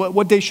Wednesday?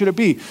 What day should it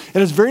be? It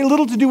has very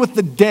little to do with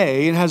the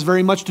day and has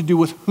very much to do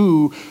with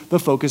who the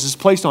focus is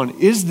placed on.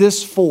 Is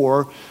this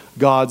for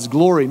God's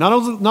glory? Not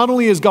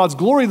only is God's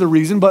glory the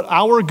reason, but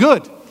our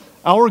good.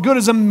 Our good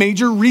is a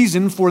major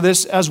reason for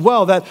this as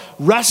well, that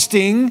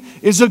resting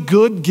is a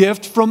good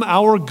gift from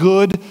our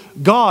good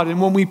God. And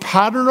when we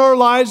pattern our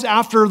lives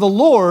after the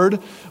Lord,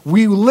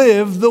 we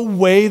live the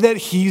way that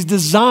He's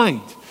designed.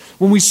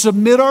 When we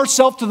submit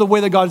ourselves to the way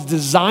that God's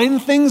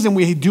designed things and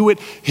we do it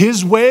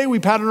His way, we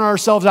pattern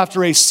ourselves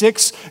after a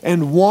 6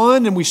 and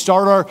 1, and we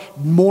start our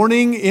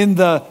morning in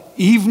the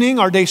evening,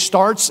 our day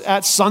starts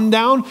at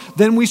sundown,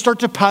 then we start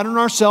to pattern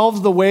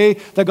ourselves the way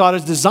that God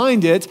has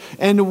designed it.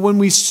 And when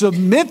we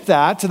submit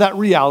that to that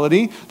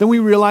reality, then we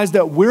realize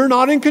that we're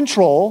not in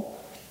control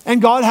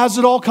and God has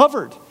it all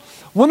covered.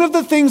 One of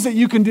the things that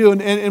you can do,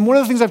 and one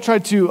of the things I've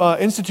tried to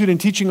institute in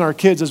teaching our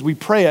kids as we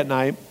pray at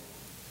night,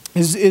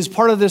 is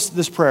part of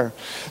this prayer.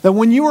 That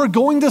when you are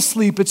going to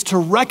sleep, it's to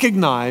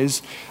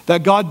recognize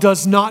that God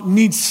does not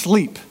need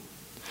sleep.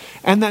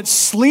 And that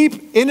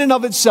sleep in and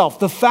of itself,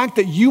 the fact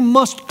that you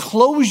must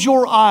close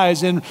your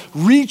eyes and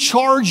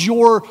recharge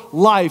your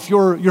life,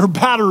 your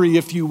battery,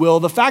 if you will,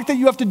 the fact that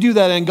you have to do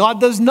that and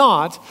God does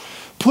not,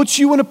 puts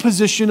you in a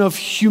position of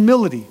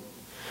humility.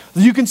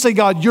 You can say,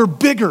 God, you're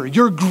bigger,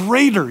 you're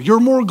greater, you're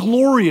more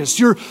glorious,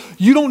 you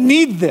don't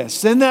need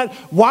this. And that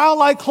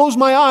while I close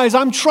my eyes,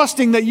 I'm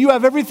trusting that you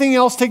have everything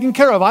else taken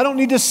care of. I don't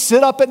need to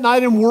sit up at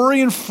night and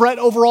worry and fret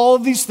over all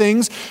of these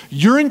things.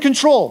 You're in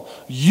control.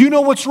 You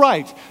know what's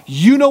right.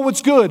 You know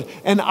what's good.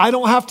 And I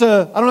don't have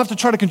to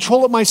try to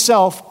control it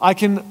myself. I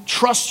can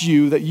trust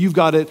you that you've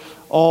got it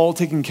all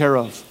taken care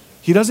of.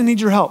 He doesn't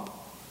need your help.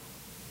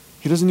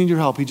 He doesn't need your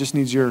help. He just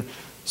needs your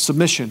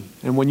submission.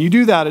 And when you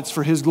do that, it's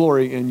for His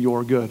glory and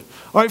your good.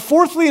 All right,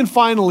 fourthly and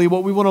finally,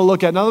 what we want to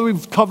look at, now that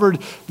we've covered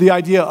the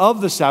idea of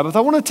the Sabbath,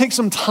 I want to take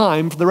some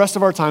time for the rest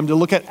of our time to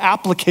look at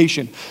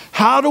application.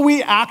 How do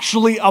we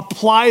actually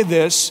apply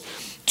this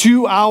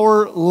to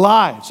our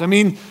lives? I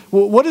mean,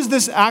 what does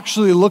this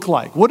actually look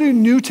like? What do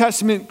New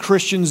Testament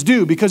Christians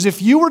do? Because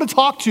if you were to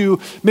talk to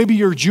maybe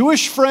your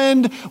Jewish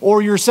friend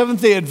or your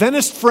Seventh-day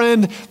Adventist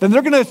friend, then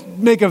they're going to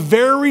make a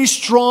very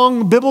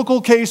strong biblical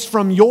case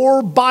from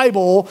your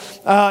Bible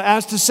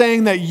as to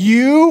saying that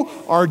you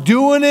are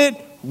doing it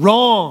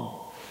wrong.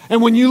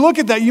 And when you look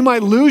at that, you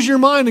might lose your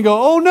mind and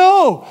go, oh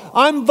no,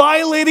 I'm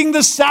violating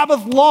the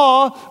Sabbath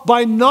law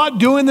by not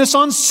doing this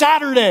on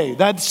Saturday.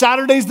 That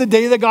Saturday's the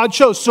day that God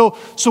chose. So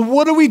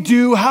what do we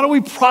do? How do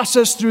we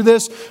process through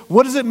this?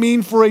 What does it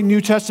mean for a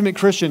New Testament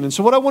Christian? And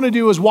so what I want to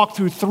do is walk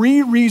through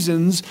 3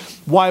 reasons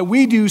why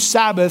we do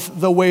Sabbath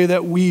the way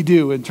that we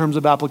do in terms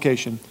of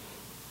application.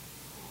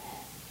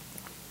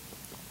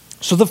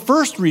 So the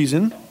first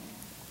reason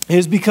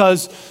is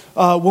because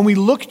when we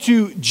look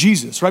to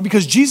Jesus, right?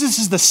 Because Jesus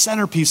is the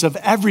centerpiece of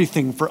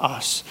everything for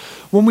us.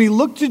 When we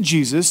look to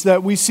Jesus,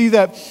 that we see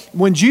that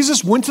when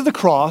Jesus went to the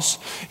cross,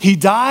 He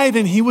died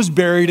and He was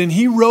buried and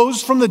He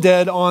rose from the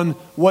dead on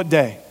what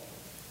day?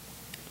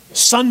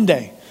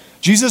 Sunday.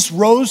 Jesus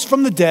rose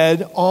from the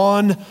dead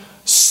on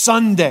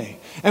Sunday.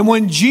 And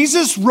when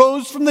Jesus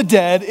rose from the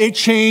dead, it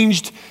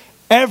changed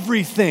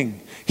everything.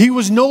 He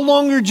was no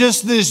longer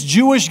just this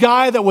Jewish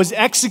guy that was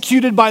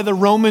executed by the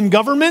Roman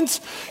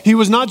government. He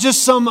was not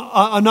just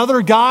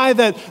another guy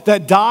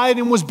that died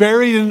and was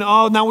buried and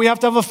now we have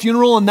to have a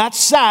funeral and that's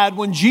sad.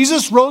 When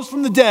Jesus rose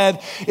from the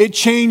dead, it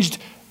changed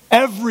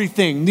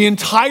everything. The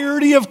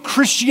entirety of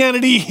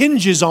Christianity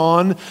hinges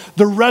on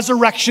the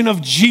resurrection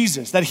of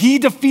Jesus. That He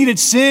defeated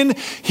sin,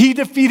 He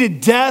defeated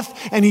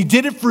death, and He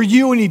did it for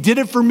you and He did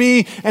it for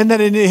me. And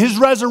that in His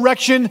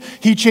resurrection,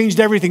 He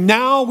changed everything.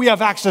 Now we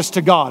have access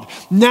to God.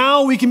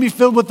 Now we can be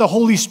filled with the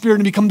Holy Spirit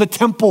and become the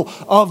temple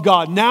of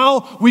God.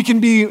 Now we can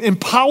be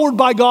empowered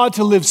by God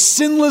to live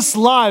sinless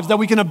lives. That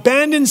we can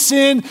abandon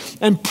sin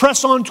and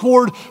press on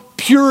toward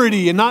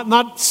purity, and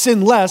not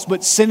sin less,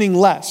 but sinning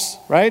less,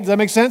 right? Does that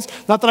make sense?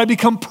 Not that I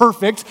become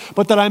perfect,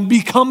 but that I'm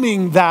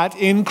becoming that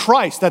in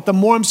Christ. That the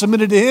more I'm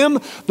submitted to Him,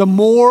 the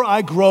more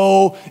I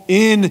grow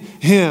in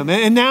Him.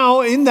 And now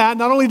in that,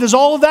 not only does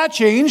all of that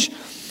change,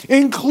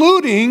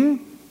 including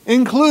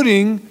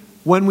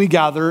when we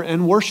gather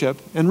and worship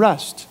and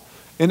rest.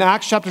 In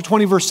Acts chapter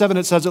 20, verse 7,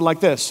 it says it like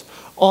this.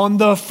 On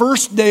the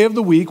first day of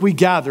the week, we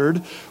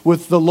gathered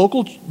with the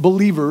local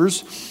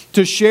believers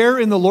to share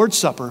in the Lord's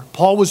Supper.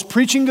 Paul was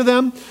preaching to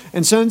them,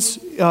 and since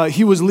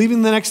he was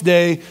leaving the next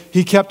day,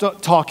 he kept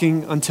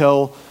talking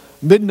until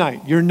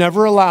midnight. You're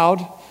never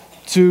allowed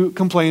to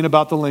complain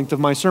about the length of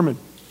my sermon.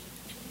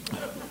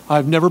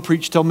 I've never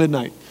preached till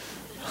midnight.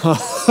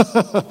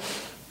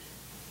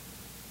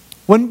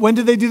 When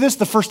did they do this?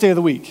 The first day of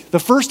the week. The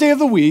first day of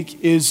the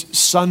week is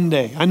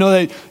Sunday. I know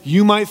that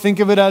you might think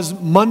of it as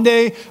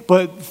Monday,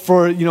 but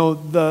for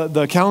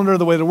the calendar,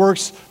 the way that it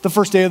works, the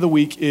first day of the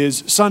week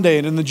is Sunday.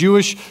 And in the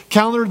Jewish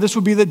calendar, this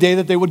would be the day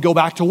that they would go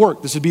back to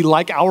work. This would be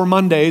like our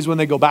Mondays when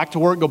they go back to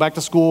work, go back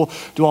to school,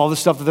 do all the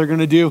stuff that they're going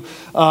to do.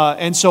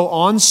 And so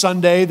on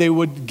Sunday, they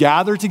would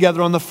gather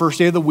together on the first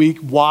day of the week.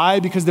 Why?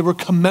 Because they were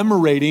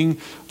commemorating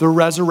the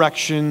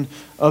resurrection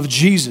of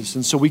Jesus.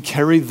 And so we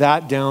carry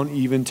that down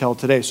even till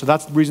today. So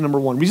that's reason number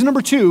one. Reason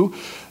number two,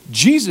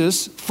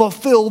 Jesus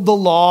fulfilled the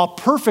law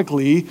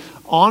perfectly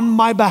on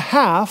my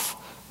behalf,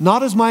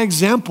 not as my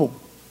example.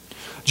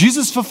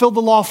 Jesus fulfilled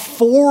the law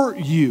for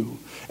you.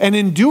 And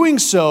in doing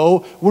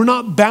so, we're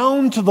not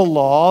bound to the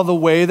law the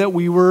way that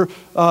we were,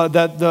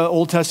 that the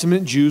Old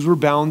Testament Jews were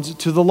bound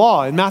to the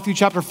law. In Matthew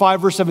chapter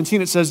 5, verse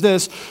 17, it says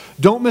this,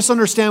 "Don't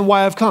misunderstand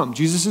why I've come."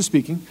 Jesus is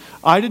speaking.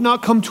 "I did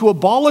not come to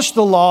abolish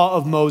the law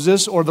of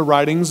Moses or the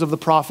writings of the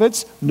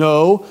prophets.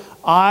 No,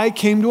 I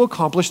came to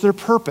accomplish their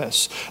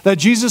purpose." That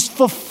Jesus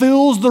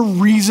fulfills the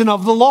reason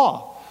of the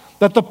law.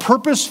 That the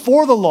purpose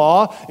for the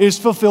law is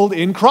fulfilled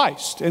in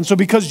Christ. And so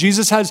because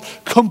Jesus has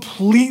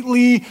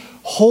completely,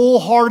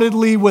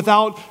 wholeheartedly,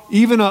 without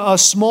even a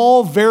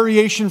small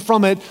variation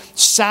from it,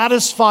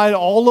 satisfied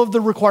all of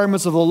the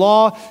requirements of the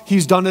law,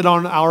 he's done it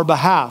on our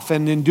behalf.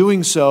 And in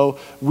doing so,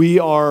 we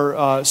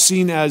are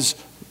seen as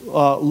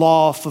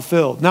law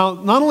fulfilled. Now,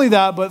 not only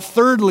that, but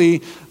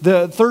thirdly,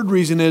 the third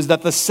reason is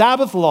that the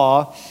Sabbath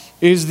law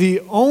is the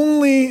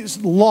only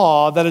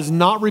law that is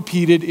not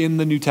repeated in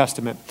the New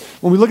Testament.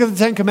 When we look at the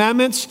Ten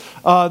Commandments,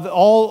 the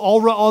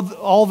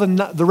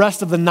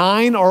rest of the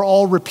 9 are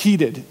all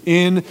repeated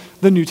in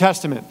the New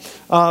Testament.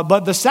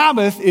 But the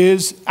Sabbath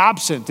is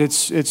absent.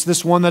 It's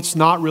this one that's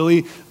not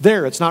really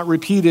there. It's not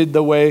repeated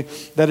the way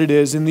that it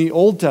is in the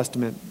Old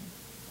Testament.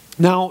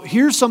 Now,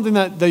 here's something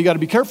that you got to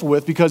be careful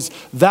with, because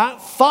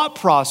that thought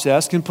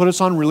process can put us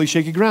on really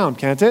shaky ground,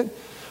 can't it?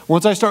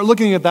 Once I start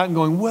looking at that and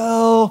going,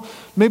 well,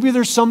 maybe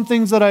there's some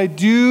things that I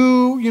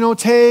do,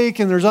 take,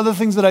 and there's other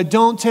things that I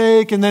don't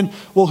take, and then,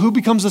 well, who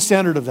becomes the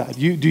standard of that?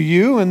 Do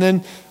you? And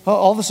then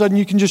all of a sudden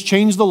you can just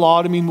change the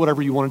law to mean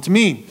whatever you want it to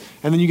mean.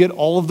 And then you get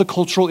all of the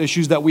cultural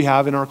issues that we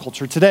have in our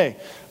culture today,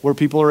 where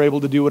people are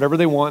able to do whatever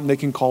they want and they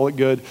can call it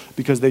good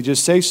because they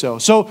just say so.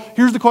 So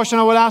here's the question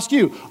I would ask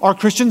you. Are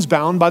Christians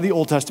bound by the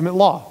Old Testament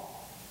law?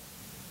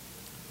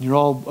 You're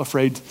all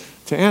afraid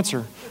to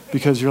answer,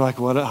 because you're like,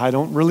 well, I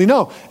don't really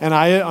know. And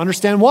I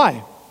understand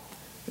why.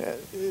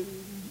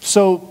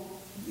 So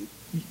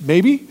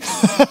maybe?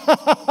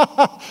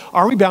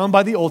 Are we bound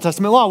by the Old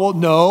Testament law? Well,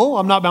 no,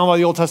 I'm not bound by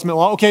the Old Testament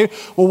law. Okay,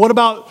 well, what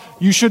about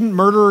you shouldn't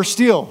murder or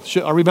steal?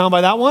 Are we bound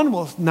by that one?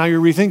 Well, now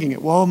you're rethinking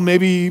it. Well,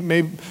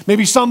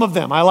 maybe some of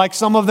them. I like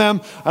some of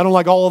them. I don't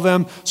like all of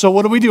them. So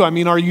what do? I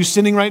mean, are you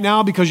sinning right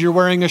now because you're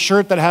wearing a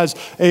shirt that has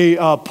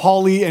a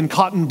poly and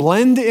cotton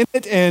blend in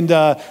it, and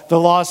the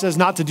law says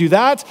not to do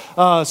that?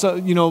 So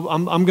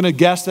I'm going to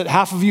guess that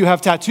half of you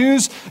have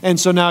tattoos, and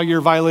so now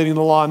you're violating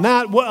the law on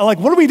that. What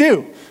do we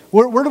do?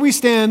 Where do we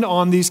stand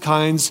on these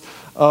kinds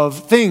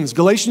of things?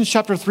 Galatians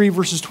chapter 3,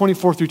 verses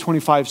 24 through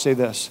 25 say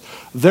this.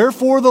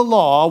 "Therefore the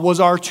law was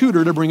our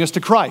tutor to bring us to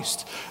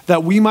Christ,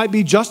 that we might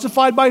be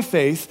justified by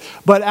faith.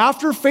 But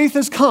after faith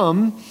has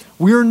come,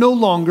 we are no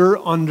longer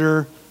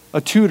under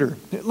a tutor."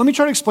 Let me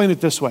try to explain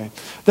it this way.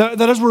 That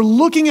as we're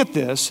looking at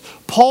this,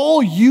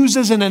 Paul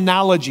uses an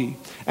analogy.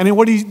 And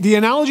the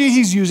analogy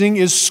he's using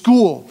is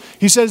school.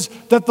 He says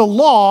that the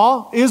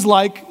law is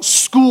like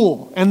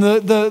school. And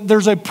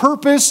there's a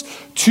purpose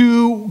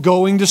to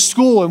going to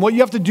school. And what you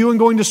have to do in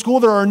going to school,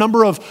 there are a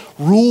number of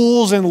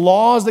rules and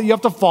laws that you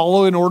have to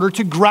follow in order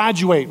to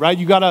graduate, right?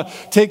 You got to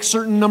take a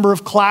certain number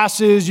of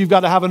classes. You've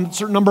got to have a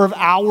certain number of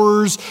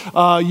hours.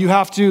 You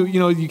have to,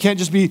 you can't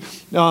just be,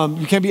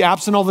 you can't be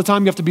absent all the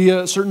time. You have to be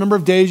a certain number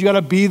of days. You got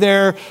to be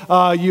there.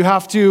 You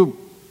have to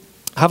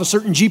have a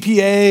certain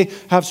GPA,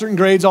 have certain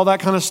grades, all that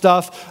kind of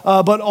stuff.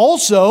 But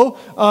also,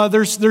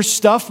 there's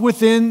stuff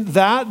within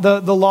that.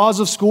 The laws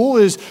of school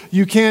is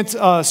you can't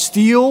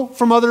steal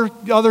from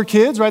other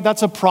kids, right?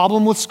 That's a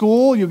problem with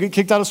school. You'll get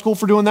kicked out of school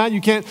for doing that.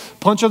 You can't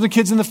punch other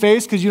kids in the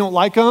face because you don't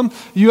like them.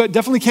 You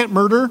definitely can't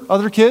murder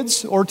other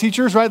kids or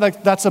teachers, right?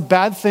 Like that's a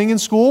bad thing in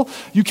school.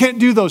 You can't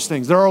do those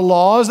things. There are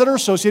laws that are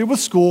associated with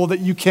school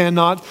that you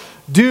cannot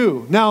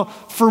do. Now,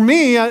 for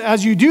me,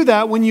 as you do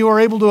that, when you are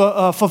able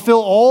to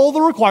fulfill all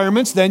the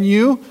requirements, then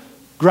you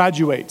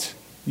graduate.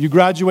 You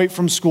graduate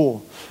from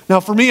school. Now,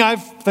 for me,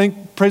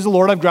 praise the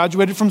Lord, I've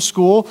graduated from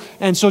school,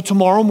 and so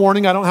tomorrow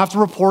morning I don't have to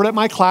report at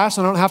my class,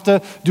 and I don't have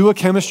to do a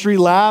chemistry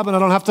lab, and I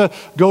don't have to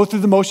go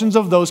through the motions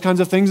of those kinds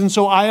of things. And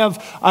so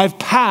I've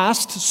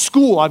passed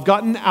school. I've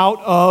gotten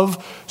out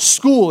of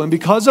school, and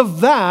because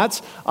of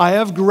that, I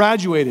have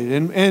graduated.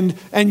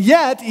 And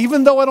yet,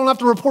 even though I don't have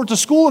to report to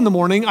school in the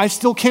morning, I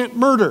still can't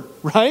murder,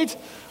 right?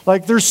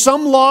 Like there's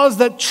some laws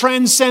that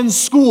transcend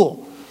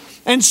school,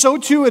 and so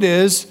too it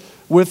is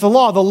with the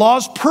law. The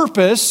law's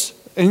purpose,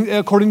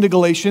 according to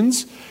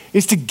Galatians,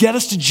 is to get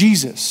us to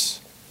Jesus.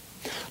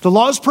 The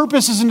law's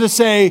purpose isn't to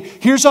say,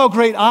 here's how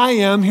great I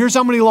am, here's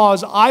how many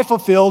laws I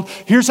fulfilled,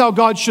 here's how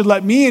God should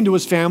let me into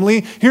his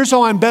family, here's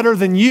how I'm better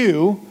than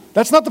you.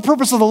 That's not the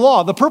purpose of the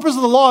law. The purpose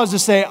of the law is to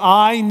say,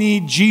 I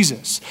need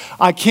Jesus.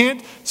 I can't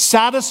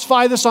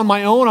satisfy this on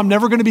my own. I'm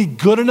never going to be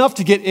good enough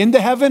to get into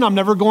heaven. I'm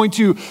never going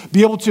to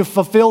be able to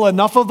fulfill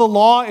enough of the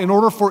law in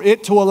order for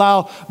it to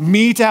allow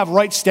me to have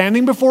right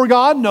standing before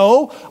God.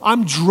 No,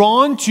 I'm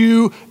drawn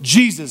to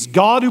Jesus,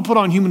 God who put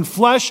on human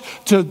flesh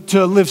to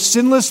live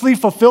sinlessly,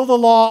 fulfill the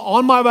law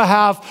on my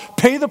behalf,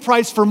 pay the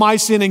price for my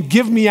sin, and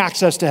give me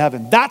access to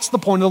heaven. That's the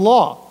point of the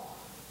law.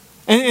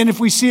 And if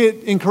we see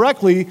it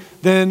incorrectly,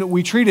 then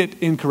we treat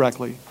it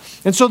incorrectly.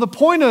 And so the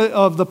point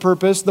of the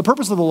purpose of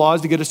the law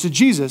is to get us to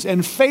Jesus.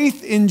 And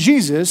faith in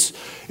Jesus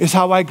is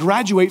how I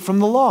graduate from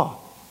the law.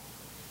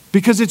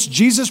 Because it's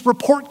Jesus'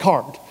 report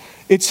card.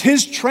 It's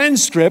his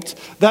transcript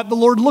that the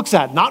Lord looks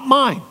at, not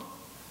mine.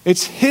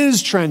 It's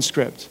his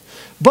transcript.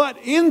 But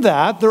in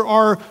that, there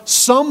are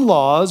some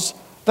laws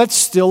that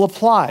still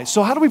apply.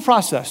 So how do we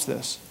process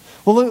this?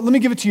 Well, let me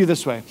give it to you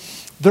this way.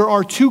 There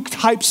are two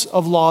types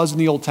of laws in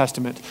the Old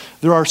Testament.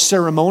 There are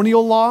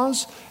ceremonial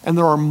laws and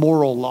there are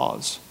moral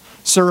laws.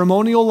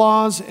 Ceremonial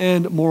laws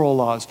and moral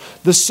laws.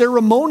 The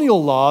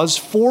ceremonial laws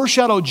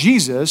foreshadow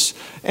Jesus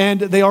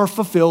and they are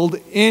fulfilled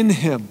in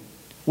him.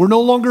 We're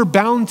no longer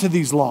bound to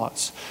these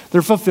laws.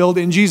 They're fulfilled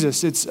in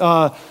Jesus. It's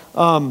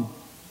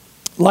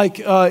like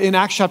in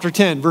Acts chapter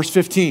 10, verse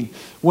 15,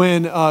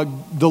 when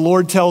the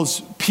Lord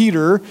tells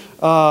Peter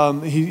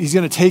he's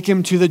going to take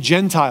him to the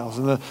Gentiles,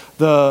 and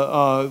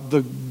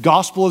the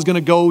gospel is going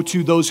to go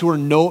to those who are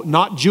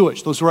not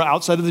Jewish, those who are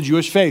outside of the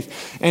Jewish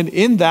faith. And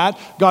in that,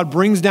 God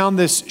brings down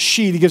this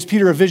sheet. He gives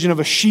Peter a vision of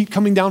a sheet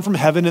coming down from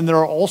heaven, and there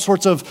are all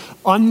sorts of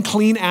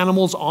unclean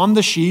animals on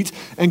the sheet.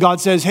 And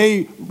God says,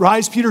 hey,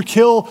 rise, Peter,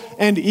 kill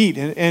and eat.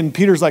 And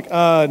Peter's like,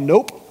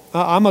 nope.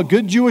 I'm a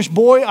good Jewish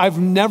boy. I've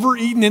never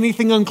eaten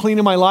anything unclean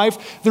in my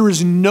life. There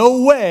is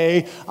no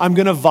way I'm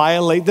going to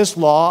violate this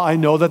law. I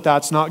know that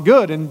that's not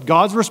good. And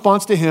God's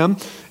response to him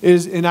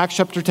is in Acts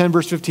chapter 10,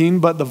 verse 15,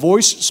 but the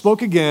voice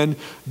spoke again,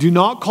 do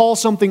not call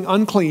something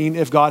unclean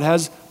if God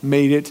has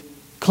made it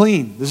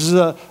clean. This is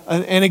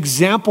an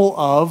example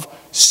of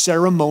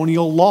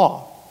ceremonial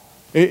law.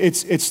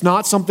 It's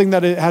not something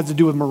that it has to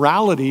do with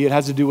morality. It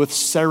has to do with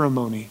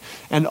ceremony.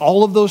 And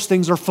all of those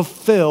things are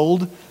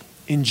fulfilled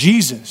in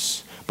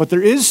Jesus. But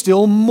there is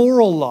still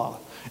moral law.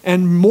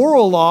 And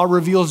moral law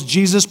reveals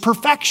Jesus'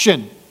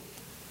 perfection.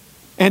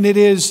 And it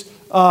is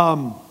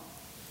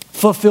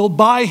fulfilled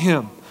by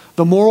him.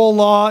 The moral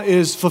law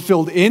is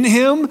fulfilled in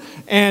him,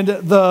 and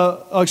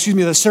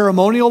the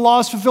ceremonial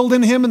law is fulfilled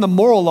in him, and the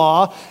moral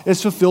law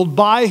is fulfilled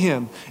by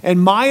him. And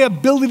my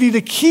ability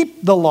to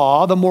keep the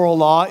law, the moral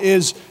law,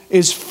 is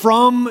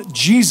from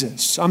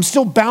Jesus. I'm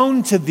still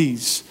bound to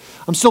these.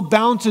 I'm still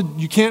bound to,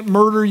 you can't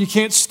murder, you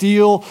can't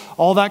steal,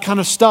 all that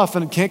kind of stuff,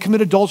 and can't commit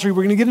adultery.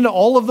 We're going to get into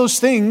all of those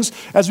things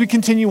as we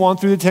continue on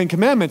through the Ten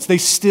Commandments. They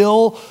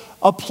still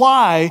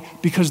apply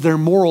because they're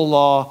moral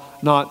law,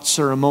 not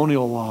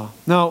ceremonial law.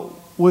 Now,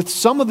 with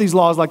some of these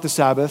laws like the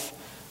Sabbath,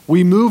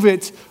 we move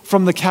it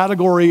from the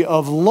category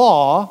of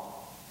law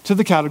to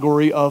the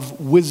category of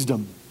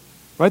wisdom.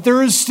 Right?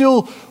 There is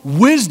still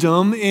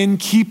wisdom in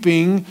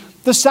keeping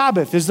the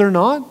Sabbath, is there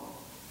not?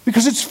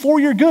 Because it's for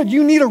your good.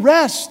 You need a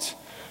rest.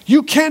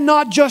 You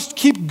cannot just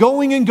keep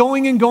going and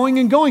going and going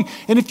and going.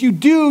 And if you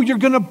do, you're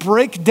going to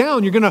break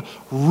down. You're going to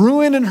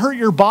ruin and hurt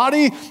your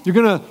body. You're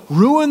going to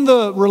ruin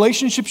the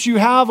relationships you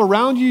have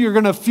around you. You're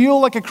going to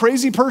feel like a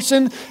crazy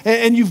person.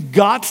 And you've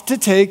got to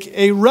take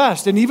a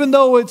rest. And even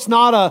though it's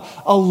not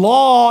a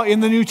law in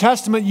the New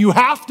Testament, you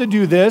have to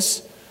do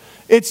this.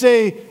 It's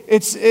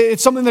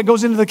something that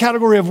goes into the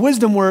category of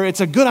wisdom where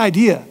it's a good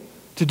idea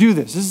to do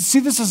this. See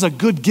this as a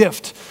good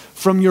gift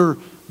from your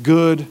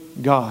good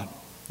God.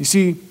 You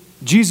see,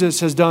 Jesus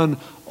has done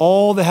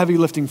all the heavy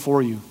lifting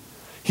for you.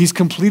 He's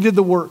completed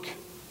the work.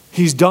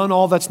 He's done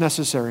all that's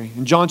necessary.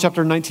 In John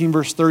chapter 19,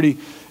 verse 30,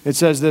 it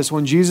says this,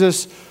 when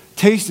Jesus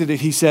tasted it,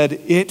 he said,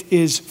 it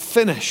is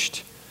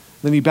finished.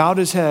 Then he bowed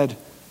his head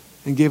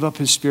and gave up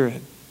his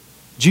spirit.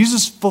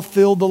 Jesus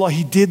fulfilled the law.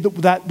 He did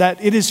that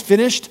it is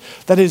finished.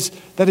 That is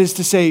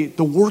to say,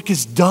 the work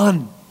is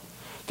done.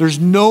 There's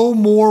no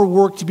more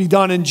work to be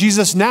done. And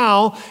Jesus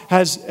now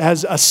has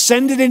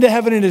ascended into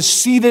heaven and is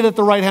seated at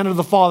the right hand of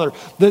the Father.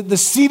 The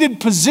seated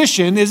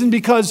position isn't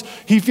because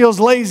he feels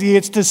lazy.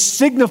 It's to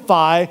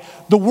signify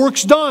the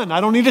work's done.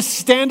 I don't need to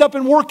stand up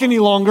and work any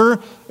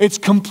longer. It's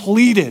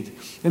completed.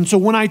 And so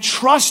when I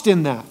trust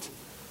in that,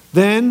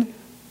 then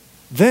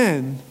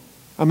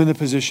I'm in the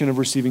position of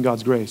receiving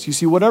God's grace. You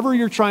see, whatever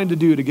you're trying to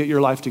do to get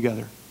your life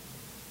together,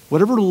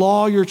 whatever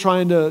law you're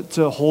trying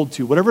to hold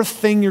to, whatever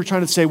thing you're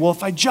trying to say, well,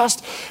 if I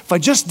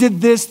just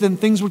did this, then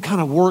things would kind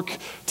of work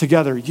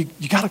together. You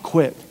got to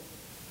quit.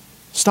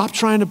 Stop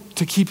trying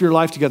to keep your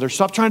life together.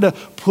 Stop trying to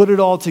put it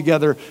all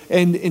together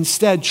and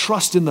instead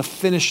trust in the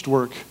finished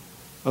work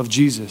of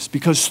Jesus.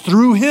 Because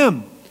through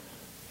him,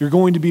 you're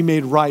going to be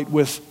made right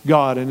with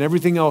God and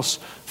everything else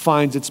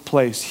finds its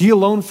place. He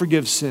alone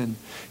forgives sin.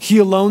 He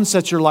alone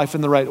sets your life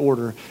in the right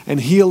order.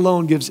 And He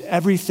alone gives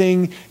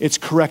everything its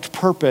correct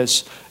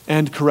purpose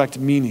and correct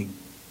meaning.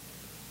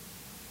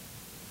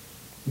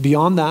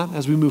 Beyond that,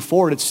 as we move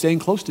forward, it's staying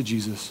close to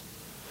Jesus.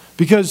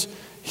 Because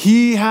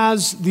He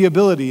has the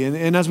ability,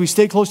 and as we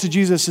stay close to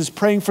Jesus, is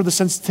praying for the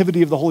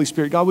sensitivity of the Holy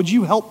Spirit. God, would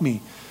you help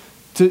me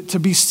to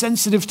be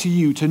sensitive to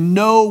you, to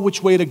know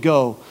which way to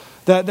go,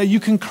 that you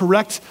can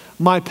correct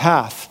my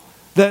path,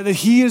 that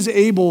He is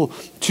able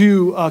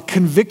to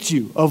convict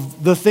you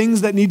of the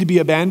things that need to be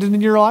abandoned in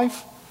your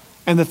life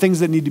and the things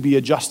that need to be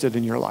adjusted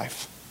in your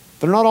life.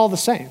 They're not all the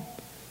same.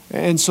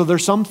 And so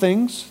there's some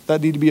things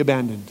that need to be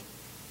abandoned.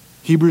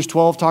 Hebrews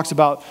 12 talks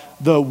about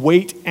the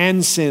weight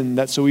and sin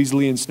that so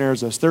easily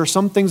ensnares us. There are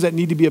some things that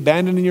need to be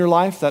abandoned in your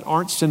life that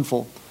aren't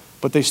sinful,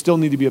 but they still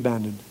need to be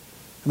abandoned.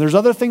 And there's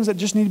other things that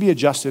just need to be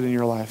adjusted in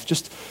your life.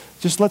 Just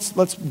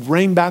let's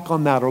rein back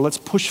on that, or let's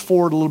push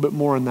forward a little bit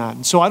more on that.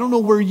 And so I don't know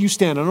where you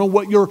stand. I don't know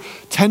what your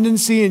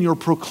tendency and your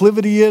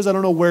proclivity is. I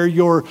don't know where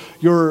you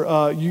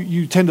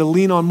tend to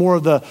lean on more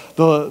of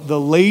the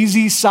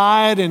lazy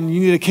side, and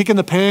you need a kick in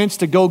the pants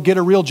to go get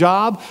a real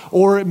job.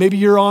 Or maybe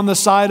you're on the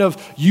side of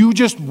you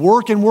just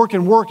work and work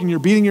and work, and you're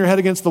beating your head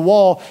against the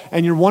wall,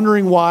 and you're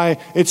wondering why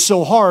it's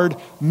so hard.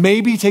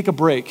 Maybe take a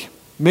break.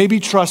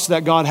 Maybe trust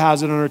that God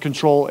has it under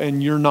control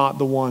and you're not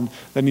the one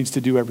that needs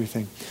to do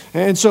everything.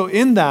 And so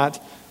in that,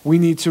 we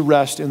need to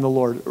rest in the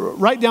Lord.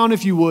 Write down,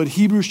 if you would,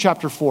 Hebrews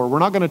chapter 4. We're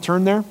not going to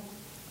turn there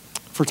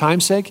for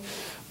time's sake,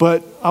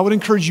 but I would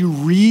encourage you,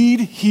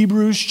 read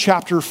Hebrews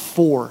chapter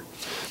 4.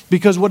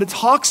 Because what it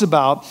talks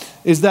about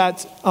is that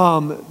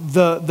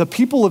the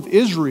people of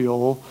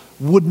Israel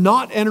would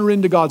not enter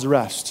into God's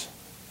rest.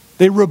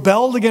 They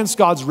rebelled against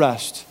God's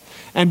rest.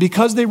 And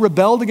because they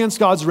rebelled against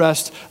God's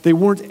rest, they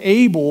weren't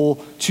able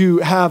to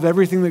have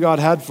everything that God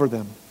had for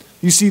them.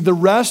 You see, the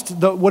rest,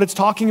 what it's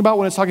talking about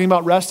when it's talking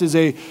about rest is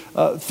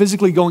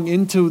physically going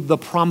into the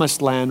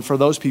promised land for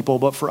those people.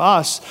 But for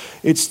us,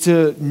 it's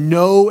to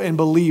know and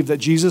believe that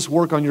Jesus'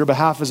 work on your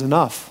behalf is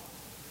enough.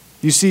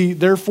 You see,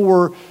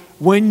 therefore,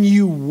 when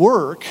you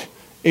work,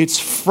 it's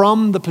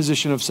from the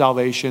position of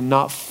salvation,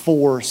 not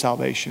for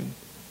salvation.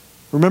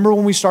 Remember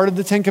when we started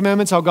the Ten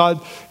Commandments, how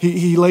God,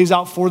 He lays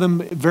out for them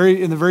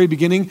in the very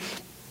beginning,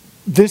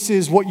 this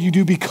is what you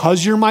do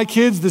because you're my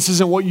kids. This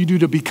isn't what you do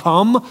to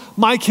become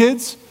my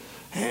kids.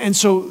 And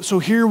so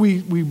here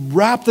we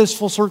wrap this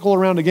full circle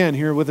around again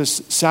here with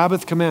this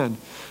Sabbath command,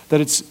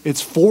 that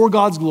it's for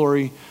God's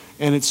glory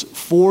and it's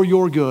for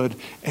your good,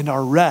 and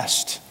our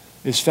rest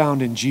is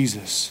found in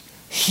Jesus.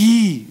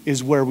 He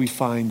is where we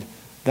find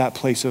that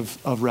place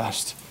of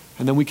rest.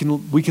 And then we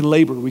can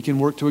labor, we can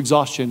work to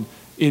exhaustion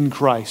in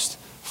Christ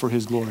for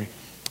His glory.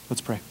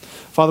 Let's pray.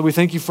 Father, we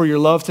thank you for your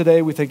love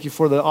today. We thank you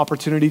for the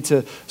opportunity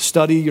to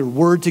study your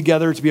word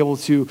together, to be able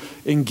to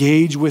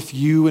engage with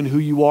you and who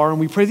you are. And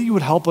we pray that you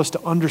would help us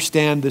to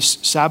understand this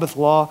Sabbath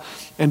law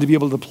and to be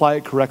able to apply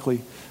it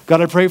correctly. God,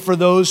 I pray for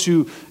those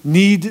who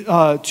need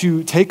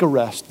to take a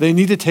rest. They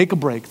need to take a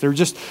break. They're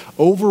just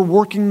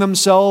overworking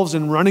themselves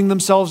and running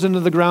themselves into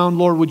the ground.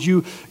 Lord, would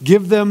you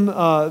give them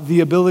the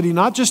ability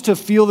not just to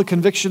feel the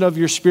conviction of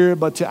your Spirit,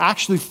 but to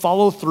actually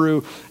follow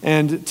through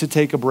and to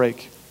take a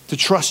break, to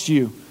trust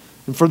you.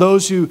 And for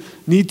those who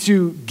need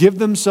to give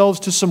themselves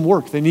to some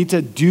work, they need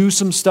to do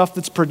some stuff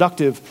that's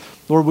productive,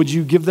 Lord, would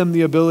you give them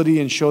the ability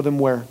and show them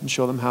where and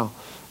show them how.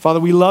 Father,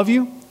 we love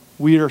you.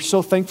 We are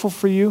so thankful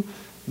for you.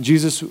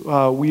 Jesus,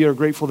 we are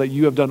grateful that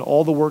you have done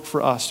all the work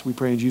for us. We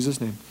pray in Jesus'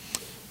 name.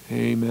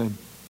 Amen.